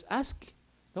happen. Just ask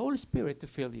the Holy Spirit to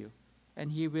fill you,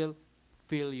 and He will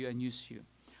fill you and use you.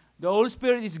 The Holy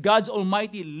Spirit is God's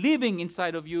Almighty living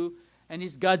inside of you, and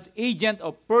is God's agent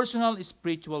of personal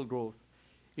spiritual growth.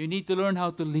 You need to learn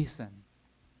how to listen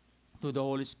to the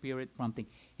Holy Spirit prompting.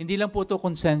 Hindi lang po ito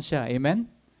konsensya. Amen?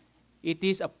 It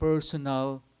is a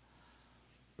personal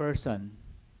person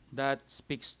that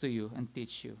speaks to you and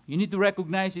teach you. You need to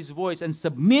recognize His voice and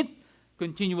submit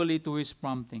continually to His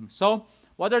prompting. So,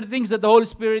 what are the things that the Holy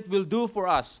Spirit will do for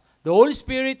us? The Holy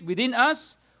Spirit within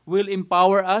us will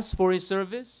empower us for His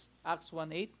service. Acts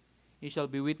 1:8, "Ye shall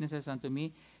be witnesses unto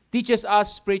me." Teaches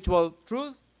us spiritual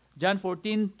truth. John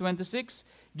 14:26,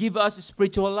 give us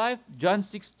spiritual life. John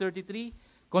 6:33,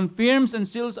 confirms and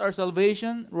seals our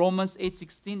salvation. Romans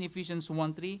 8:16, Ephesians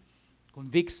 1:3,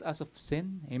 convicts us of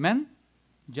sin. Amen?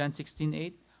 John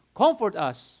 16:8, comfort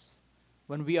us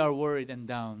when we are worried and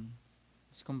down,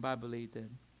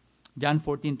 discombobulated. John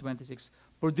 14:26,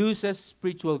 produces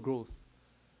spiritual growth.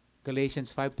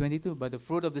 Galatians 5:22, but the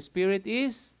fruit of the Spirit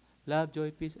is love,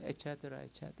 joy, peace, etc.,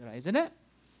 etc. Isn't it?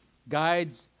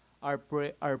 Guides our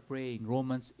praying.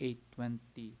 Romans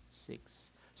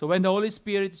 8:26. So when the Holy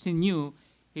Spirit is in you,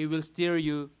 He will steer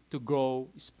you to grow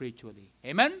spiritually.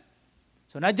 Amen?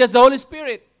 So not just the Holy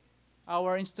Spirit,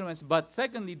 our instruments, but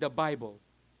secondly, the Bible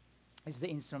is the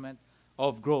instrument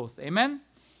of growth. Amen?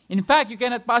 In fact, you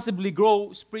cannot possibly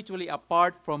grow spiritually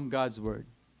apart from God's Word.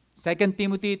 2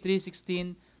 Timothy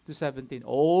 3:16-17.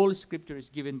 All Scripture is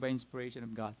given by inspiration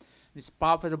of God. It is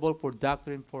profitable for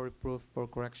doctrine, for reproof, for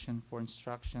correction, for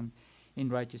instruction in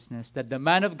righteousness, that the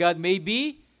man of God may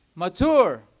be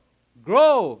mature,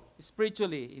 grow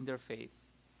spiritually in their faith.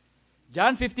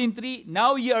 John 15:3,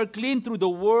 now ye are clean through the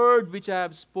word which I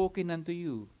have spoken unto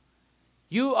you.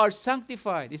 You are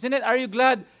sanctified. Isn't it? Are you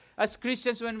glad as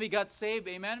Christians when we got saved?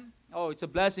 Amen? Oh, it's a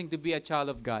blessing to be a child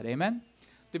of God. Amen?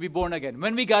 To be born again.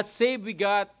 When we got saved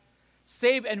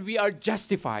and we are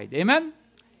justified. Amen?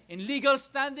 In legal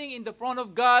standing in the front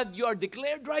of God, you are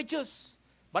declared righteous.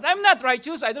 But I'm not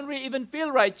righteous. I don't really even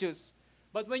feel righteous.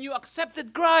 But when you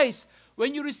accepted Christ,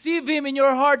 when you receive Him in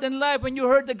your heart and life, when you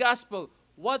heard the gospel,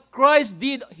 what Christ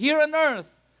did here on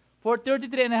earth for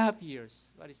 33 and a half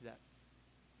years, what is that?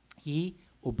 He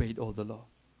obeyed all the law.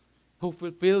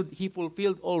 He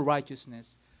fulfilled all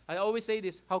righteousness. I always say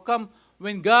this, how come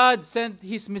when God sent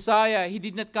His Messiah, He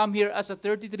did not come here as a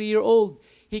 33-year-old.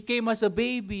 He came as a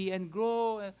baby and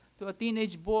grow to a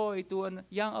teenage boy, to a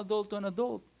young adult, to an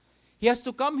adult. He has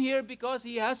to come here because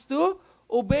He has to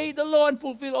obey the law and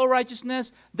fulfill all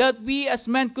righteousness that we as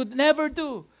men could never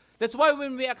do. That's why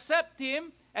when we accept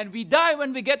Him and we die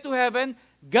when we get to heaven,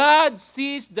 God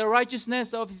sees the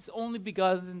righteousness of His only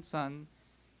begotten Son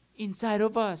inside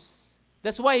of us.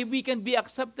 That's why we can be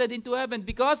accepted into heaven,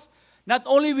 because not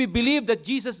only we believe that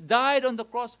Jesus died on the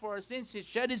cross for our sins, He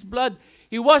shed His blood,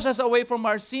 He washed us away from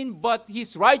our sin, but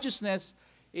His righteousness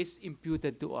is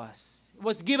imputed to us. It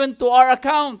was given to our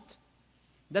account.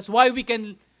 That's why we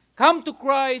can come to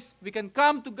Christ, we can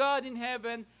come to God in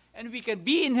heaven, and we can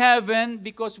be in heaven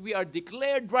because we are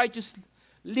declared righteous.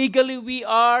 Legally, we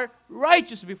are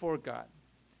righteous before God.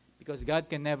 Because God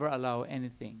can never allow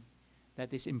anything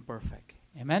that is imperfect.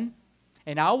 Amen?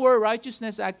 And our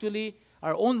righteousness, actually,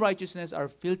 our own righteousness, are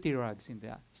filthy rags in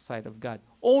the sight of God.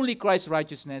 Only Christ's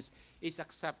righteousness is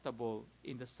acceptable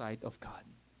in the sight of God.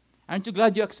 Aren't you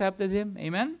glad you accepted Him?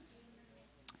 Amen?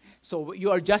 So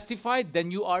you are justified, then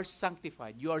you are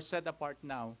sanctified. You are set apart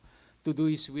now to do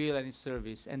His will and His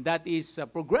service. And that is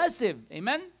progressive.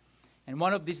 Amen? And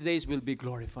one of these days will be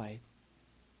glorified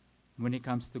when it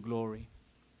comes to glory.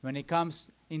 When it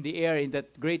comes in the air in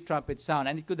that great trumpet sound.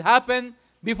 And it could happen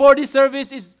before this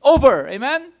service is over.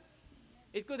 Amen?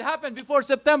 It could happen before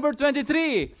September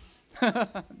 23.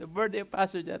 The birthday of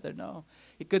Pastor Jeter. No.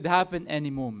 It could happen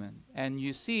any moment. And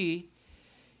you see,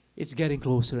 it's getting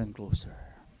closer and closer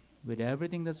with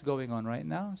everything that's going on right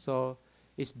now. So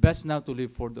it's best now to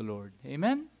live for the Lord.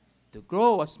 Amen? To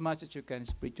grow as much as you can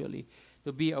spiritually.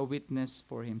 To be a witness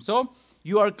for Him. So,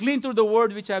 you are clean through the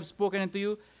word which I have spoken unto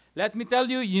you. Let me tell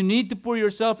you, you need to pour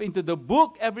yourself into the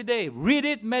book every day. Read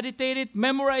it, meditate it,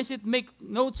 memorize it, make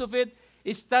notes of it,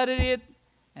 study it,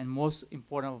 and most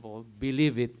important of all,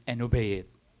 believe it and obey it.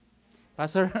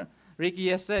 Pastor Ricky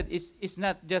has said, it's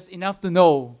not just enough to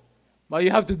know, but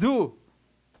you have to do.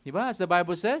 Diba? As the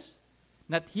Bible says,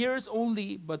 not hearers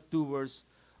only, but doers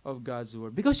of God's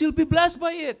word. Because you'll be blessed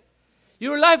by it.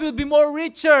 Your life will be more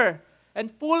richer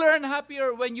and fuller and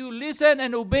happier when you listen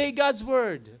and obey God's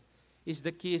word. Is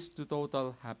the keys to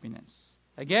total happiness.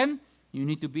 Again, you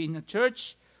need to be in a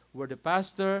church where the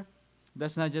pastor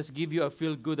does not just give you a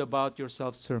feel good about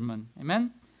yourself sermon.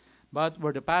 Amen? But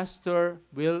where the pastor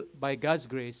will, by God's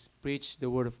grace, preach the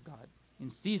word of God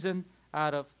in season,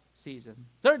 out of season.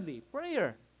 Thirdly,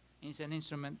 prayer is an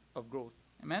instrument of growth.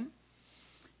 Amen?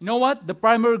 You know what? The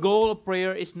primary goal of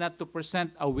prayer is not to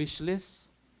present a wish list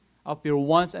of your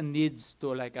wants and needs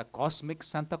to like a cosmic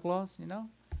Santa Claus, you know?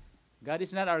 God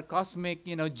is not our cosmic,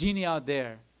 genie out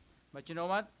there. But you know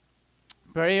what?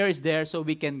 Prayer is there so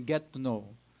we can get to know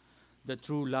the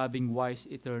true, loving, wise,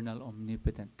 eternal,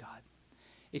 omnipotent God.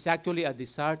 It's actually a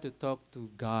desire to talk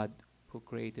to God who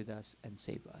created us and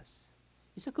saved us.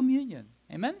 It's a communion.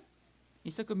 Amen?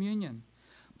 It's a communion.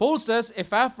 Paul says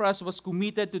Epaphras was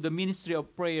committed to the ministry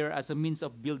of prayer as a means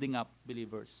of building up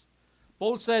believers.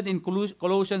 Paul said in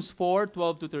Colossians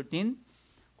 4:12-13,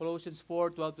 Colossians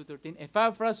 4:12-13,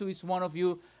 Epaphras, who is one of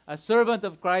you, a servant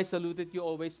of Christ, saluted you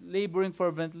always, laboring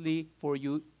fervently for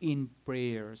you in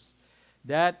prayers,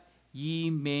 that ye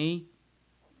may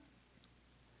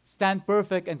stand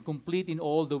perfect and complete in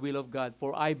all the will of God.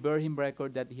 For I bear him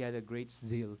record that he had a great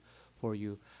zeal for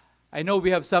you. I know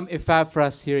we have some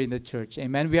Epaphras here in the church.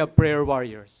 Amen. We have prayer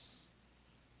warriors.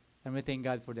 And we thank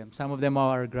God for them. Some of them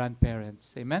are our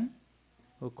grandparents. Amen.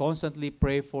 Who constantly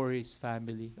pray for his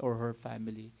family or her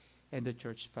family and the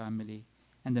church family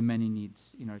and the many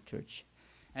needs in our church.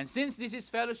 And since this is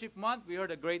Fellowship Month, we heard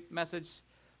a great message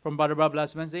from Brother Bob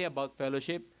last Wednesday about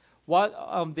fellowship. One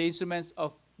of the instruments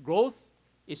of growth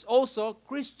is also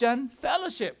Christian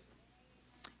fellowship.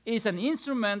 It's an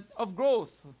instrument of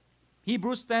growth.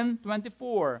 Hebrews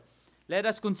 10:24. Let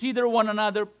us consider one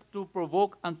another to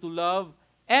provoke unto love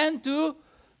and to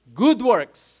good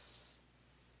works.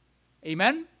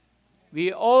 Amen?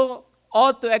 We all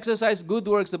ought to exercise good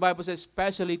works, the Bible says,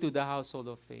 especially to the household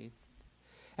of faith.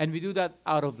 And we do that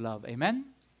out of love. Amen?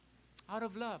 Out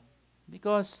of love.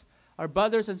 Because our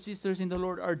brothers and sisters in the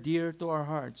Lord are dear to our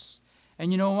hearts.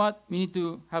 And you know what? We need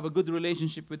to have a good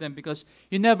relationship with them because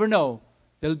you never know.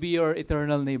 They'll be your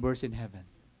eternal neighbors in heaven.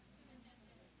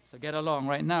 So get along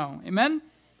right now. Amen?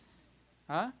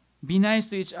 Huh? Be nice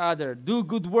to each other. Do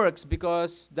good works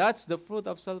because that's the fruit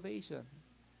of salvation.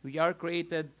 We are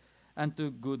created unto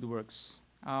good works.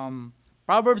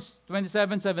 Proverbs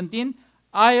 27:17,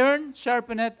 iron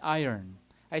sharpeneth iron.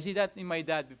 I see that in my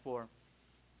dad before.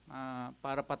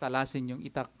 Para patalasin yung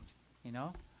itak.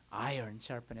 Iron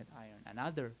sharpeneth iron.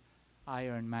 Another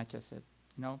iron matches it,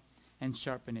 and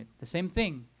sharpen it. The same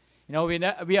thing.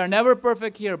 We are never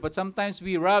perfect here, but sometimes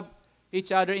we rub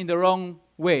each other in the wrong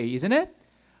way, isn't it?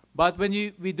 But when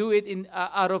we do it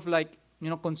out of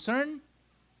concern,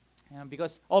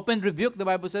 because open rebuke, the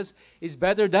Bible says, is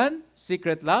better than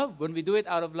secret love. When we do it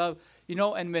out of love,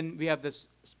 and when we have the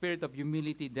spirit of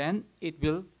humility, then it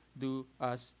will do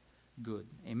us good.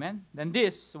 Amen? Then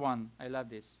this one, I love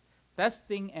this.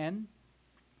 Testing and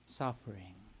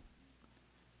suffering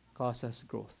causes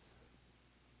growth.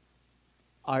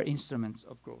 Are instruments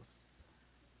of growth.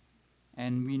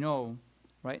 And we know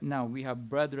right now we have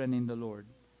brethren in the Lord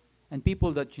and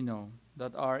people that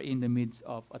that are in the midst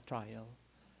of a trial.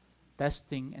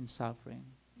 Testing and suffering.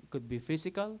 could be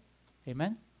physical.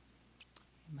 Amen?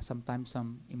 Sometimes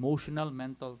some emotional,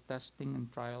 mental testing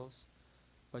and trials.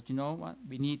 But you know what?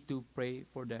 We need to pray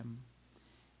for them.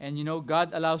 And you know,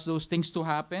 God allows those things to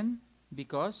happen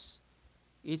because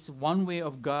it's one way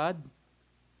of God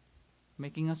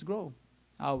making us grow.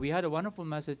 We had a wonderful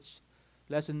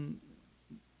lesson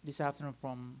this afternoon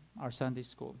from our Sunday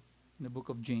school in the book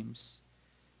of James.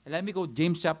 And let me go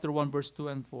James chapter 1 verse 2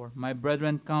 and 4. My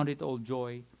brethren, count it all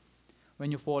joy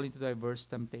when you fall into diverse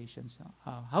temptations.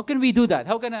 How can we do that?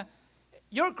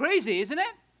 You're crazy, isn't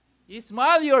it? You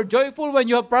smile, you're joyful when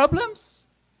you have problems?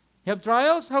 You have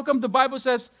trials? How come the Bible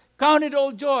says, count it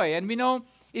all joy? And we know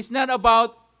it's not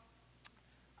about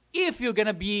if you're going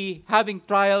to be having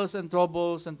trials and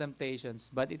troubles and temptations,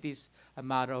 but it is a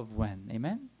matter of when.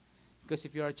 Amen? Because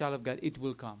if you're a child of God, it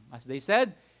will come. As they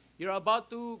said, you're about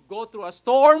to go through a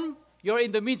storm. You're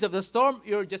in the midst of the storm.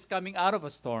 You're just coming out of a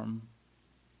storm.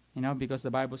 You know, because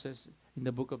the Bible says in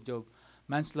the book of Job,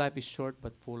 man's life is short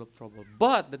but full of trouble.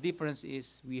 But the difference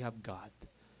is we have God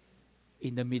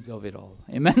in the midst of it all.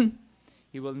 Amen?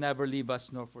 He will never leave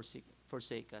us nor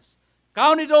forsake us.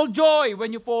 Count it all joy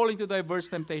when you fall into diverse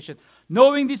temptation,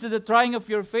 knowing this is the trying of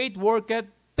your faith worketh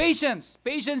patience.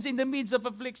 Patience in the midst of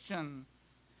affliction.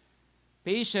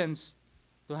 Patience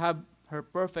to have her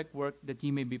perfect work, that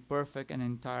ye may be perfect and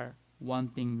entire,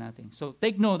 wanting nothing. So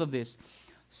take note of this.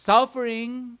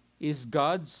 Suffering is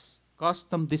God's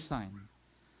custom design,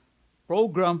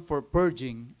 program for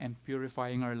purging and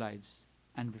purifying our lives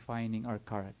and refining our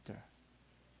character.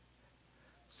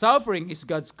 Suffering is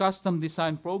God's custom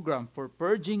design program for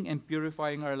purging and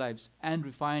purifying our lives and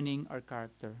refining our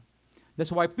character.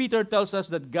 That's why Peter tells us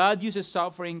that God uses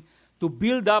suffering to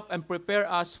build up and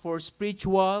prepare us for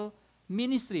spiritual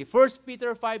ministry. 1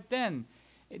 Peter 5:10.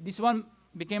 This one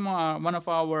became one of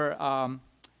our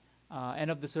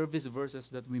end of the service verses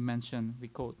that we mentioned, we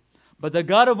quote. But the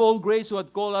God of all grace, who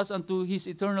had called us unto his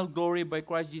eternal glory by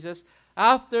Christ Jesus,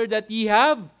 after that ye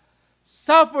have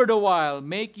suffered a while,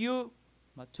 make you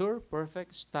mature,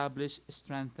 perfect, establish,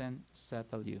 strengthen,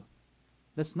 settle you.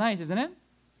 That's nice, isn't it?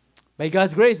 By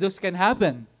God's grace, those can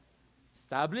happen.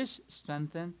 Establish,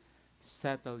 strengthen,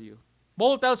 settle you.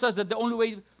 Paul tells us that the only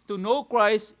way to know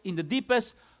Christ in the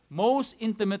deepest, most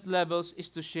intimate levels is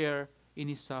to share in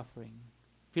his suffering.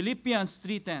 Philippians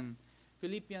 3:10.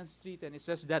 Philippians 3:10. It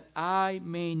says that I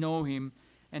may know him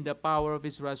and the power of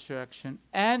his resurrection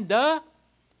and the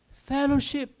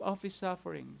fellowship of his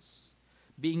sufferings,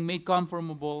 being made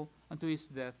conformable unto his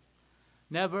death.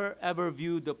 Never ever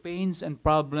view the pains and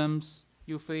problems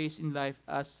you face in life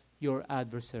as your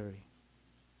adversary.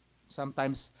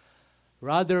 Sometimes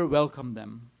rather welcome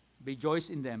them, rejoice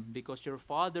in them, because your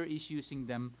Father is using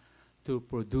them to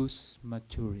produce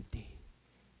maturity,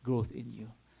 growth in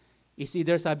you. It's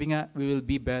either sabi nga, we will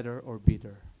be better or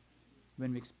bitter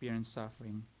when we experience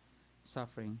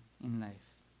suffering in life.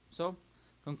 So,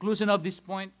 conclusion of this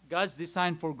point, God's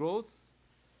design for growth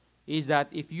is that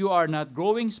if you are not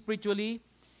growing spiritually,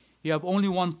 you have only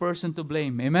one person to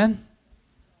blame. Amen?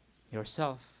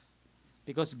 Yourself.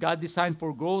 Because God designed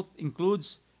for growth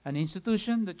includes an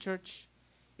institution, the church,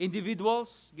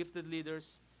 individuals, gifted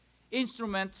leaders,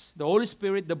 instruments, the Holy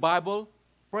Spirit, the Bible,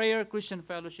 prayer, Christian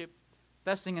fellowship,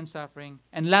 testing and suffering,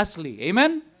 and lastly,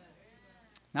 amen?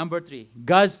 Number 3,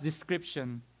 God's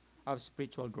description of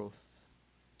spiritual growth.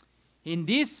 In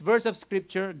this verse of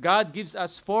Scripture, God gives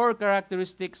us 4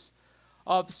 characteristics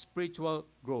of spiritual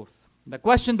growth. The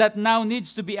question that now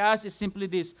needs to be asked is simply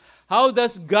this: how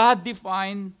does God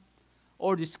define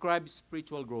or describe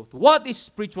spiritual growth? What is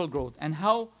spiritual growth, and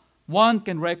how one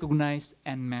can recognize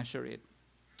and measure it?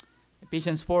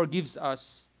 Ephesians 4 gives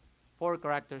us 4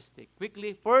 characteristics.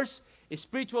 Quickly, first,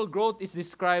 spiritual growth is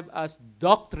described as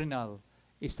doctrinal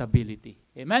stability.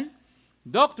 Amen?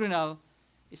 Doctrinal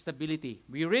stability.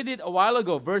 We read it a while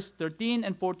ago, verse 13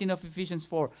 and 14 of Ephesians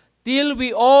 4. Till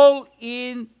we all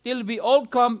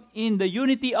come in the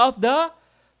unity of the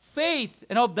faith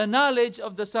and of the knowledge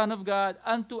of the Son of God,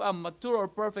 unto a mature or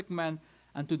perfect man,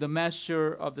 unto the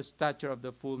measure of the stature of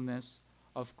the fullness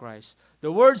of Christ.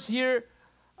 The words here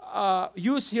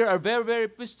used here are very, very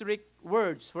epistolic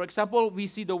words. For example, we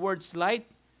see the word sleight.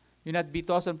 You not be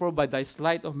tossed and fro by the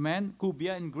sleight of men.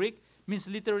 Kubia in Greek means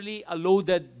literally a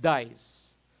loaded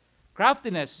dice.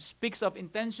 Craftiness speaks of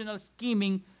intentional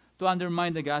scheming to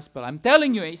undermine the gospel. I'm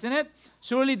telling you, isn't it?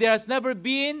 Surely there has never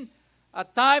been a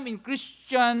time in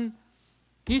Christian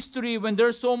history when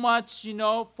there's so much,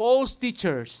 false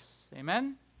teachers.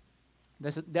 Amen?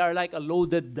 They are like a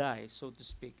loaded die, so to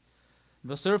speak.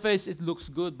 The surface, it looks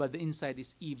good, but the inside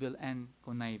is evil and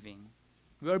conniving.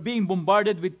 We are being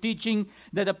bombarded with teaching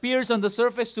that appears on the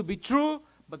surface to be true,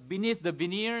 But beneath the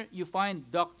veneer, you find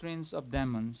doctrines of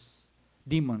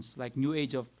demons like New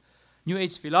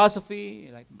Age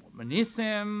philosophy, like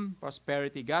Mormonism,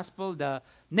 prosperity gospel, the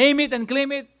name it and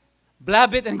claim it,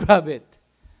 blab it and grab it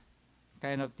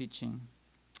kind of teaching.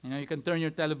 You can turn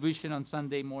your television on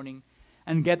Sunday morning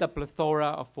and get a plethora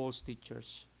of false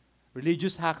teachers,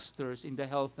 religious hucksters in the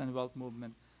health and wealth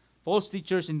movement, false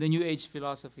teachers in the New Age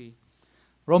philosophy,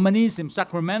 Romanism,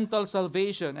 sacramental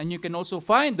salvation, and you can also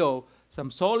find, though,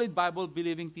 some solid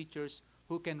Bible-believing teachers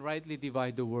who can rightly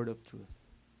divide the word of truth.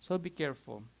 So be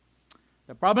careful.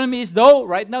 The problem is, though,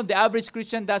 right now, the average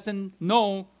Christian doesn't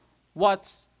know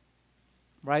what's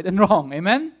right and wrong.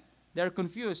 Amen? They're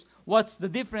confused. What's the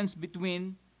difference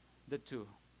between the two?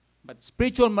 But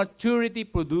spiritual maturity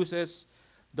produces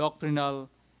doctrinal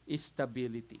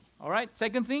stability. All right?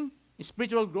 Second thing,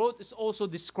 spiritual growth is also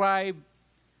described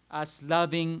as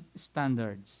loving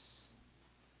standards.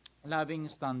 Loving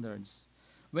standards.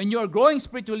 When you are growing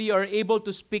spiritually, you are able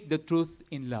to speak the truth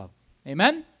in love.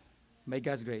 Amen? By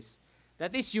God's grace.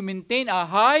 That is, you maintain a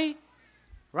high,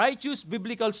 righteous,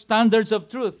 biblical standards of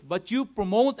truth, but you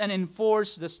promote and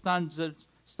enforce the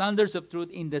standards of truth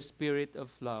in the spirit of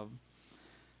love.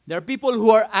 There are people who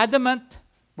are adamant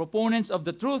proponents of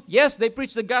the truth. Yes, they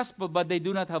preach the gospel, but they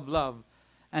do not have love.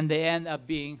 And they end up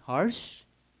being harsh,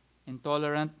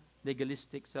 intolerant,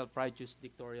 legalistic, self-righteous,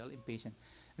 dictatorial, impatient.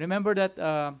 Remember that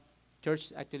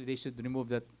church, actually they should remove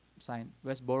that sign,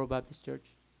 Westboro Baptist Church.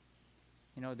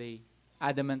 They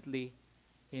adamantly,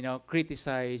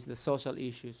 criticize the social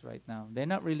issues right now. They're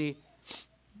not really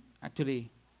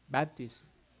actually Baptist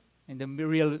in the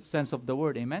real sense of the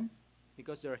word, amen?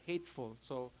 Because they're hateful.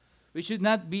 So we should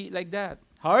not be like that.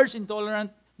 Harsh,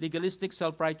 intolerant, legalistic,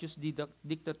 self-righteous,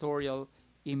 dictatorial,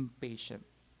 impatient.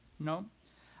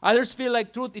 Others feel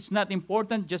like truth is not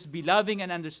important, just be loving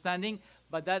and understanding,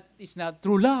 but that is not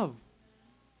true love.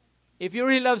 If you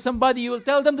really love somebody, you will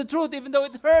tell them the truth even though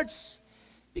it hurts,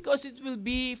 because it will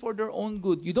be for their own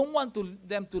good. You don't want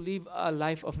them to live a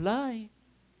life of lie,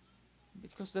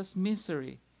 because that's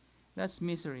misery. That's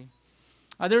misery.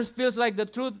 Others feels like the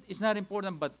truth is not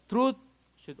important, but truth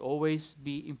should always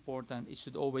be important. It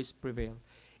should always prevail.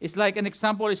 It's like an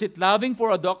example. Is it loving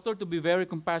for a doctor to be very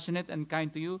compassionate and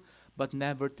kind to you, but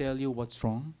never tell you what's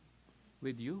wrong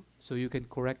with you so you can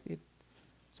correct it,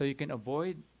 so you can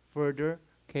avoid further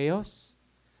chaos?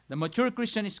 The mature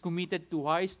Christian is committed to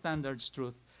high standards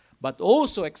truth, but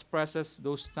also expresses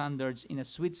those standards in a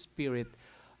sweet spirit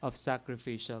of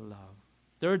sacrificial love.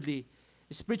 Thirdly,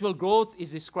 spiritual growth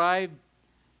is described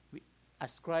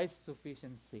as Christ's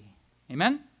sufficiency.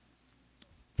 Amen?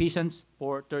 Ephesians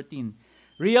 4:13.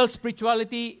 Real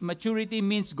spirituality, maturity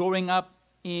means growing up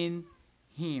in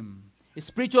Him.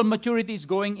 Spiritual maturity is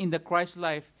growing in the Christ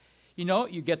life.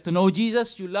 You get to know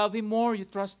Jesus, you love Him more, you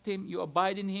trust Him, you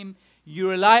abide in Him, you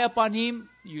rely upon Him,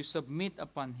 you submit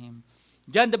upon Him.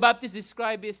 John the Baptist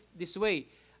described it this way: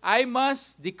 I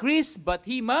must decrease, but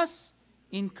He must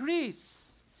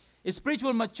increase.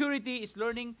 Spiritual maturity is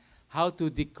learning how to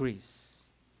decrease,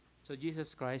 so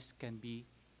Jesus Christ can be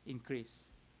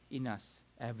increased in us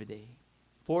every day.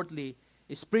 Fourthly,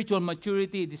 spiritual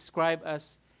maturity described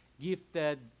as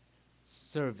gifted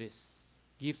service.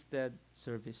 Gifted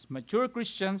service. Mature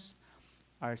Christians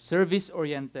are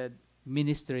service-oriented,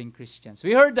 ministering Christians.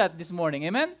 We heard that this morning.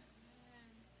 Amen?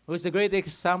 Who is a great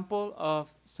example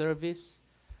of service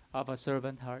of a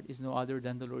servant heart is no other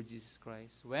than the Lord Jesus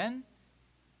Christ. When?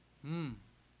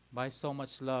 By so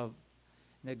much love,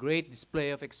 in a great display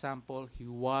of example, He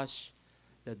washed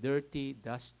the dirty,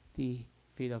 dusty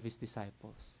feet of His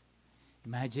disciples.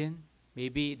 Imagine,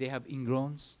 maybe they have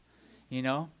ingrowns,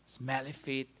 smelly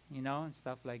feet, and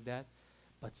stuff like that.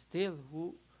 But still,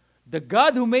 the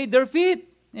God who made their feet,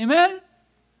 amen,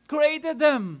 created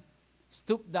them,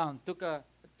 stooped down, took a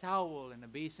towel and a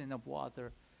basin of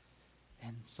water,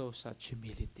 and so such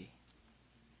humility.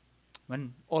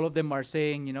 When all of them are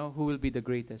saying, who will be the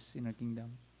greatest in our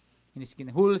kingdom, in His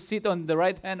kingdom, who will sit on the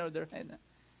right hand or the right hand?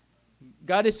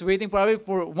 God is waiting probably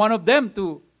for one of them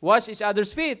to wash each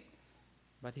other's feet.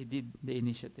 But He did the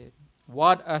initiative.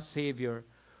 What a Savior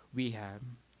we have.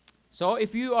 So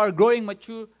if you are growing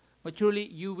maturely,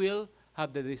 you will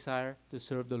have the desire to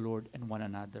serve the Lord and one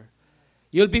another.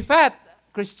 You'll be fat,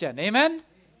 Christian. Amen?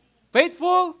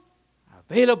 Faithful,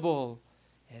 available,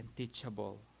 and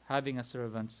teachable, having a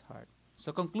servant's heart.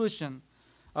 So conclusion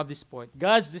of this point.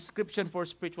 God's description for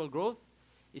spiritual growth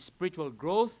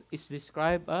is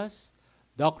described as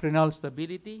doctrinal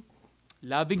stability,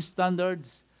 loving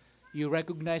standards. You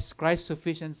recognize Christ's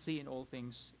sufficiency in all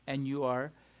things, and you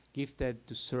are gifted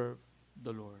to serve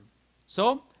the Lord.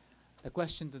 So, the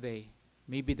question today,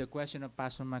 Maybe the question of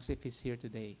Pastor Max, if he's here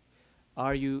today,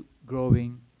 are you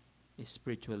growing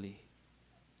spiritually?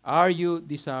 Are you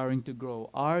desiring to grow?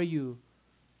 Are you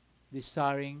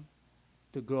desiring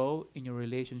to grow in your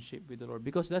relationship with the Lord?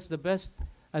 Because that's the best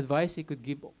advice He could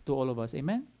give to all of us.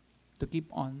 Amen? To keep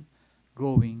on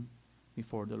growing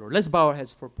before the Lord. Let's bow our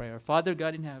heads for prayer. Father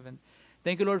God in heaven,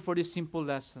 thank you, Lord, for this simple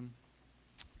lesson.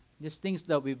 Just things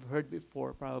that we've heard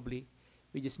before, probably.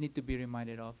 We just need to be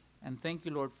reminded of. And thank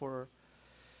you, Lord, for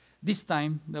this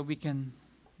time that we can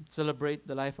celebrate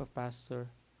the life of Pastor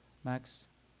Max.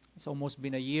 It's almost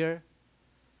been a year.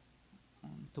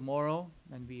 Tomorrow,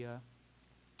 when we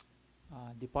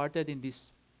departed in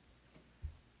this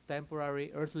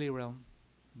temporary earthly realm,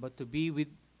 but to be with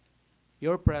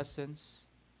your presence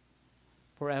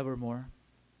forevermore.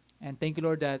 And thank you,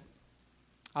 Lord, that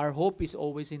our hope is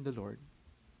always in the Lord.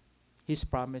 His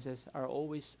promises are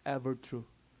always ever true.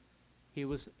 He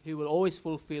will always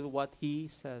fulfill what He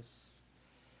says.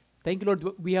 Thank you, Lord,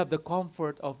 we have the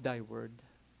comfort of Thy Word,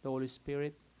 the Holy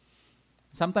Spirit.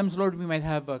 Sometimes, Lord, we might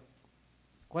have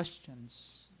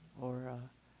questions or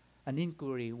an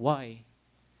inquiry why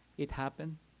it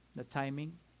happened, the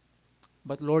timing.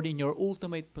 But Lord, in your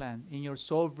ultimate plan, in your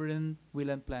sovereign will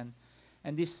and plan,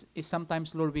 and this is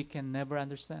sometimes, Lord, we can never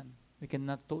understand. We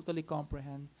cannot totally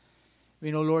comprehend.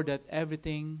 We know, Lord, that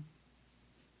everything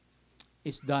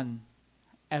is done.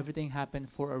 Everything happened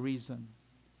for a reason.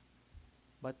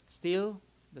 But still,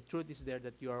 the truth is there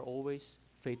that you are always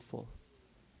faithful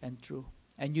and true.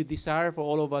 And you desire for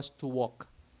all of us to walk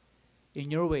in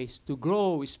your ways, to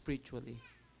grow spiritually,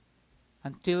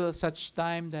 until such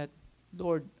time that,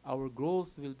 Lord, our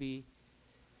growth will be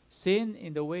seen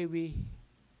in the way we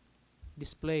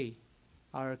display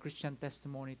our Christian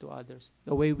testimony to others,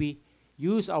 the way we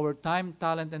use our time,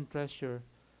 talent, and treasure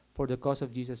for the cause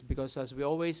of Jesus. Because as we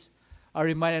always are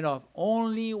reminded of,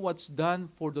 only what's done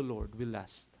for the Lord will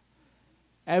last.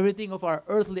 Everything of our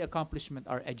earthly accomplishment,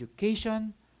 our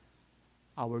education,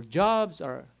 our jobs,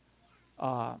 our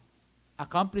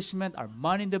accomplishment, our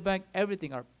money in the bank,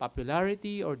 everything, our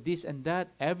popularity or this and that,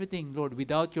 everything, Lord,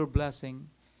 without your blessing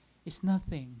is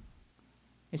nothing.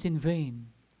 It's in vain.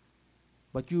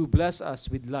 But you bless us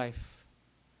with life,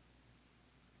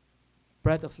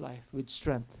 breath of life, with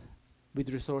strength, with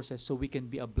resources, so we can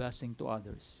be a blessing to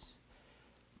others.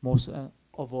 Most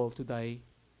of all, to Thy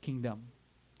kingdom,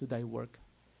 to Thy work.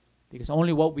 Because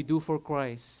only what we do for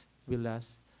Christ will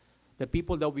last. The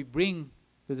people that we bring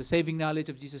to the saving knowledge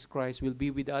of Jesus Christ will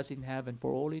be with us in heaven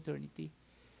for all eternity.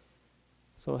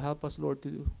 So help us, Lord,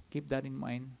 to keep that in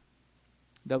mind,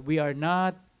 that we are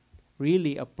not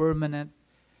really a permanent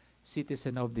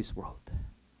citizen of this world.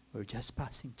 We're just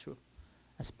passing through,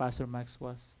 as Pastor Max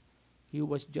was. He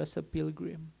was just a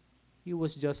pilgrim. He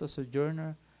was just a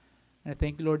sojourner. And I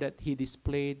thank you, Lord, that he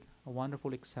displayed a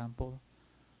wonderful example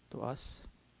to us.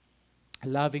 A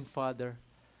loving father,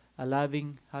 a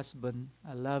loving husband,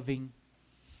 a loving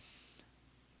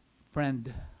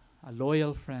friend, a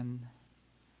loyal friend.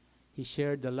 He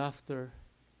shared the laughter.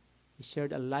 He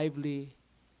shared a lively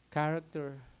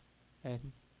character.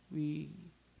 And we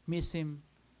miss him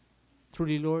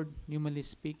truly, Lord, humanly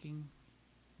speaking.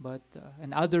 But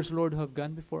and others, Lord, who have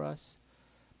gone before us.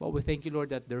 But we thank you,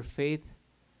 Lord, that their faith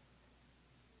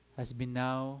has been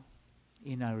now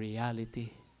in a reality.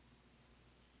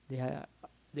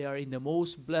 They are in the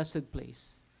most blessed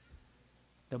place,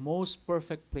 the most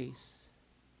perfect place.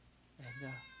 And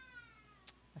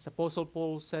as Apostle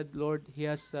Paul said, Lord, he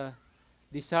has a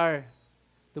desire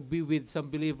to be with some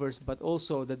believers, but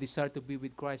also the desire to be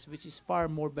with Christ, which is far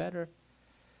more better.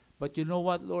 But you know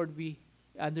what, Lord, we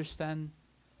understand,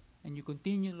 and you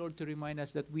continue, Lord, to remind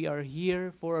us that we are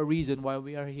here for a reason why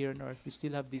we are here on earth. We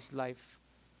still have this life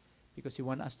because you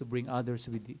want us to bring others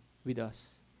with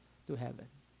us to heaven.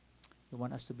 You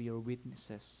want us to be your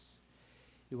witnesses.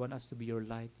 You want us to be your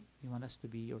light. You want us to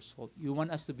be your salt. You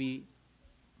want us to be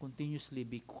continuously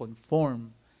be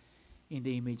conformed in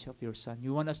the image of your Son.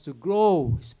 You want us to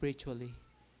grow spiritually.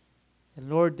 And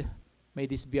Lord, may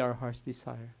this be our heart's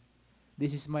desire.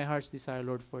 This is my heart's desire,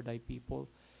 Lord, for thy people.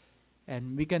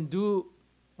 And we can do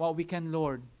what we can,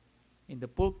 Lord, in the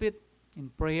pulpit, in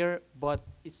prayer, but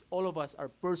it's all of us, our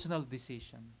personal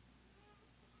decision.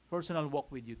 Personal walk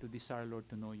with you to desire, Lord,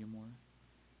 to know you more.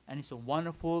 And it's a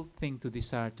wonderful thing to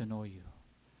desire to know you,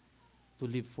 to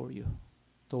live for you,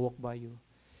 to walk by you.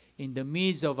 In the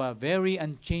midst of a very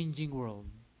unchanging world,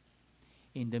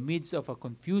 in the midst of a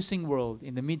confusing world,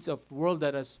 in the midst of a world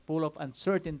that is full of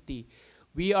uncertainty,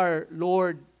 we are,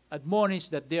 Lord,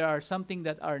 admonished that there are something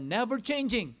that are never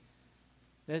changing.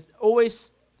 There's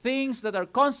always things that are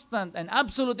constant and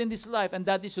absolute in this life, and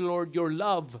that is, Lord, your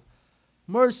love.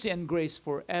 mercy and grace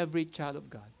for every child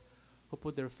of God who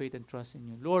put their faith and trust in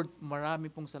you. Lord, marami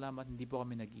pong salamat, hindi po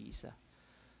kami nag-iisa.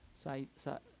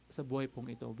 Sa buhay pong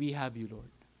ito, we have you,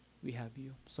 Lord. We have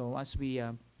you. So as we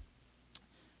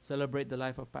celebrate the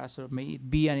life of Pastor, may it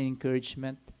be an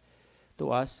encouragement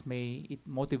to us. May it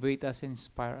motivate us and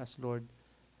inspire us, Lord,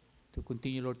 to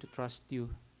continue, Lord, to trust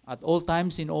you at all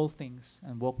times in all things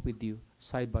and walk with you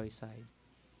side by side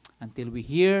until we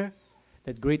hear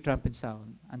that great trumpet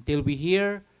sound, until we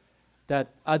hear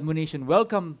that admonition,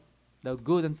 welcome thou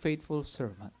good and faithful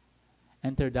servant,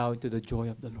 enter thou into the joy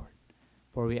of the Lord.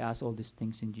 For we ask all these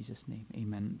things in Jesus' name.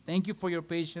 Amen. Thank you for your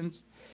patience.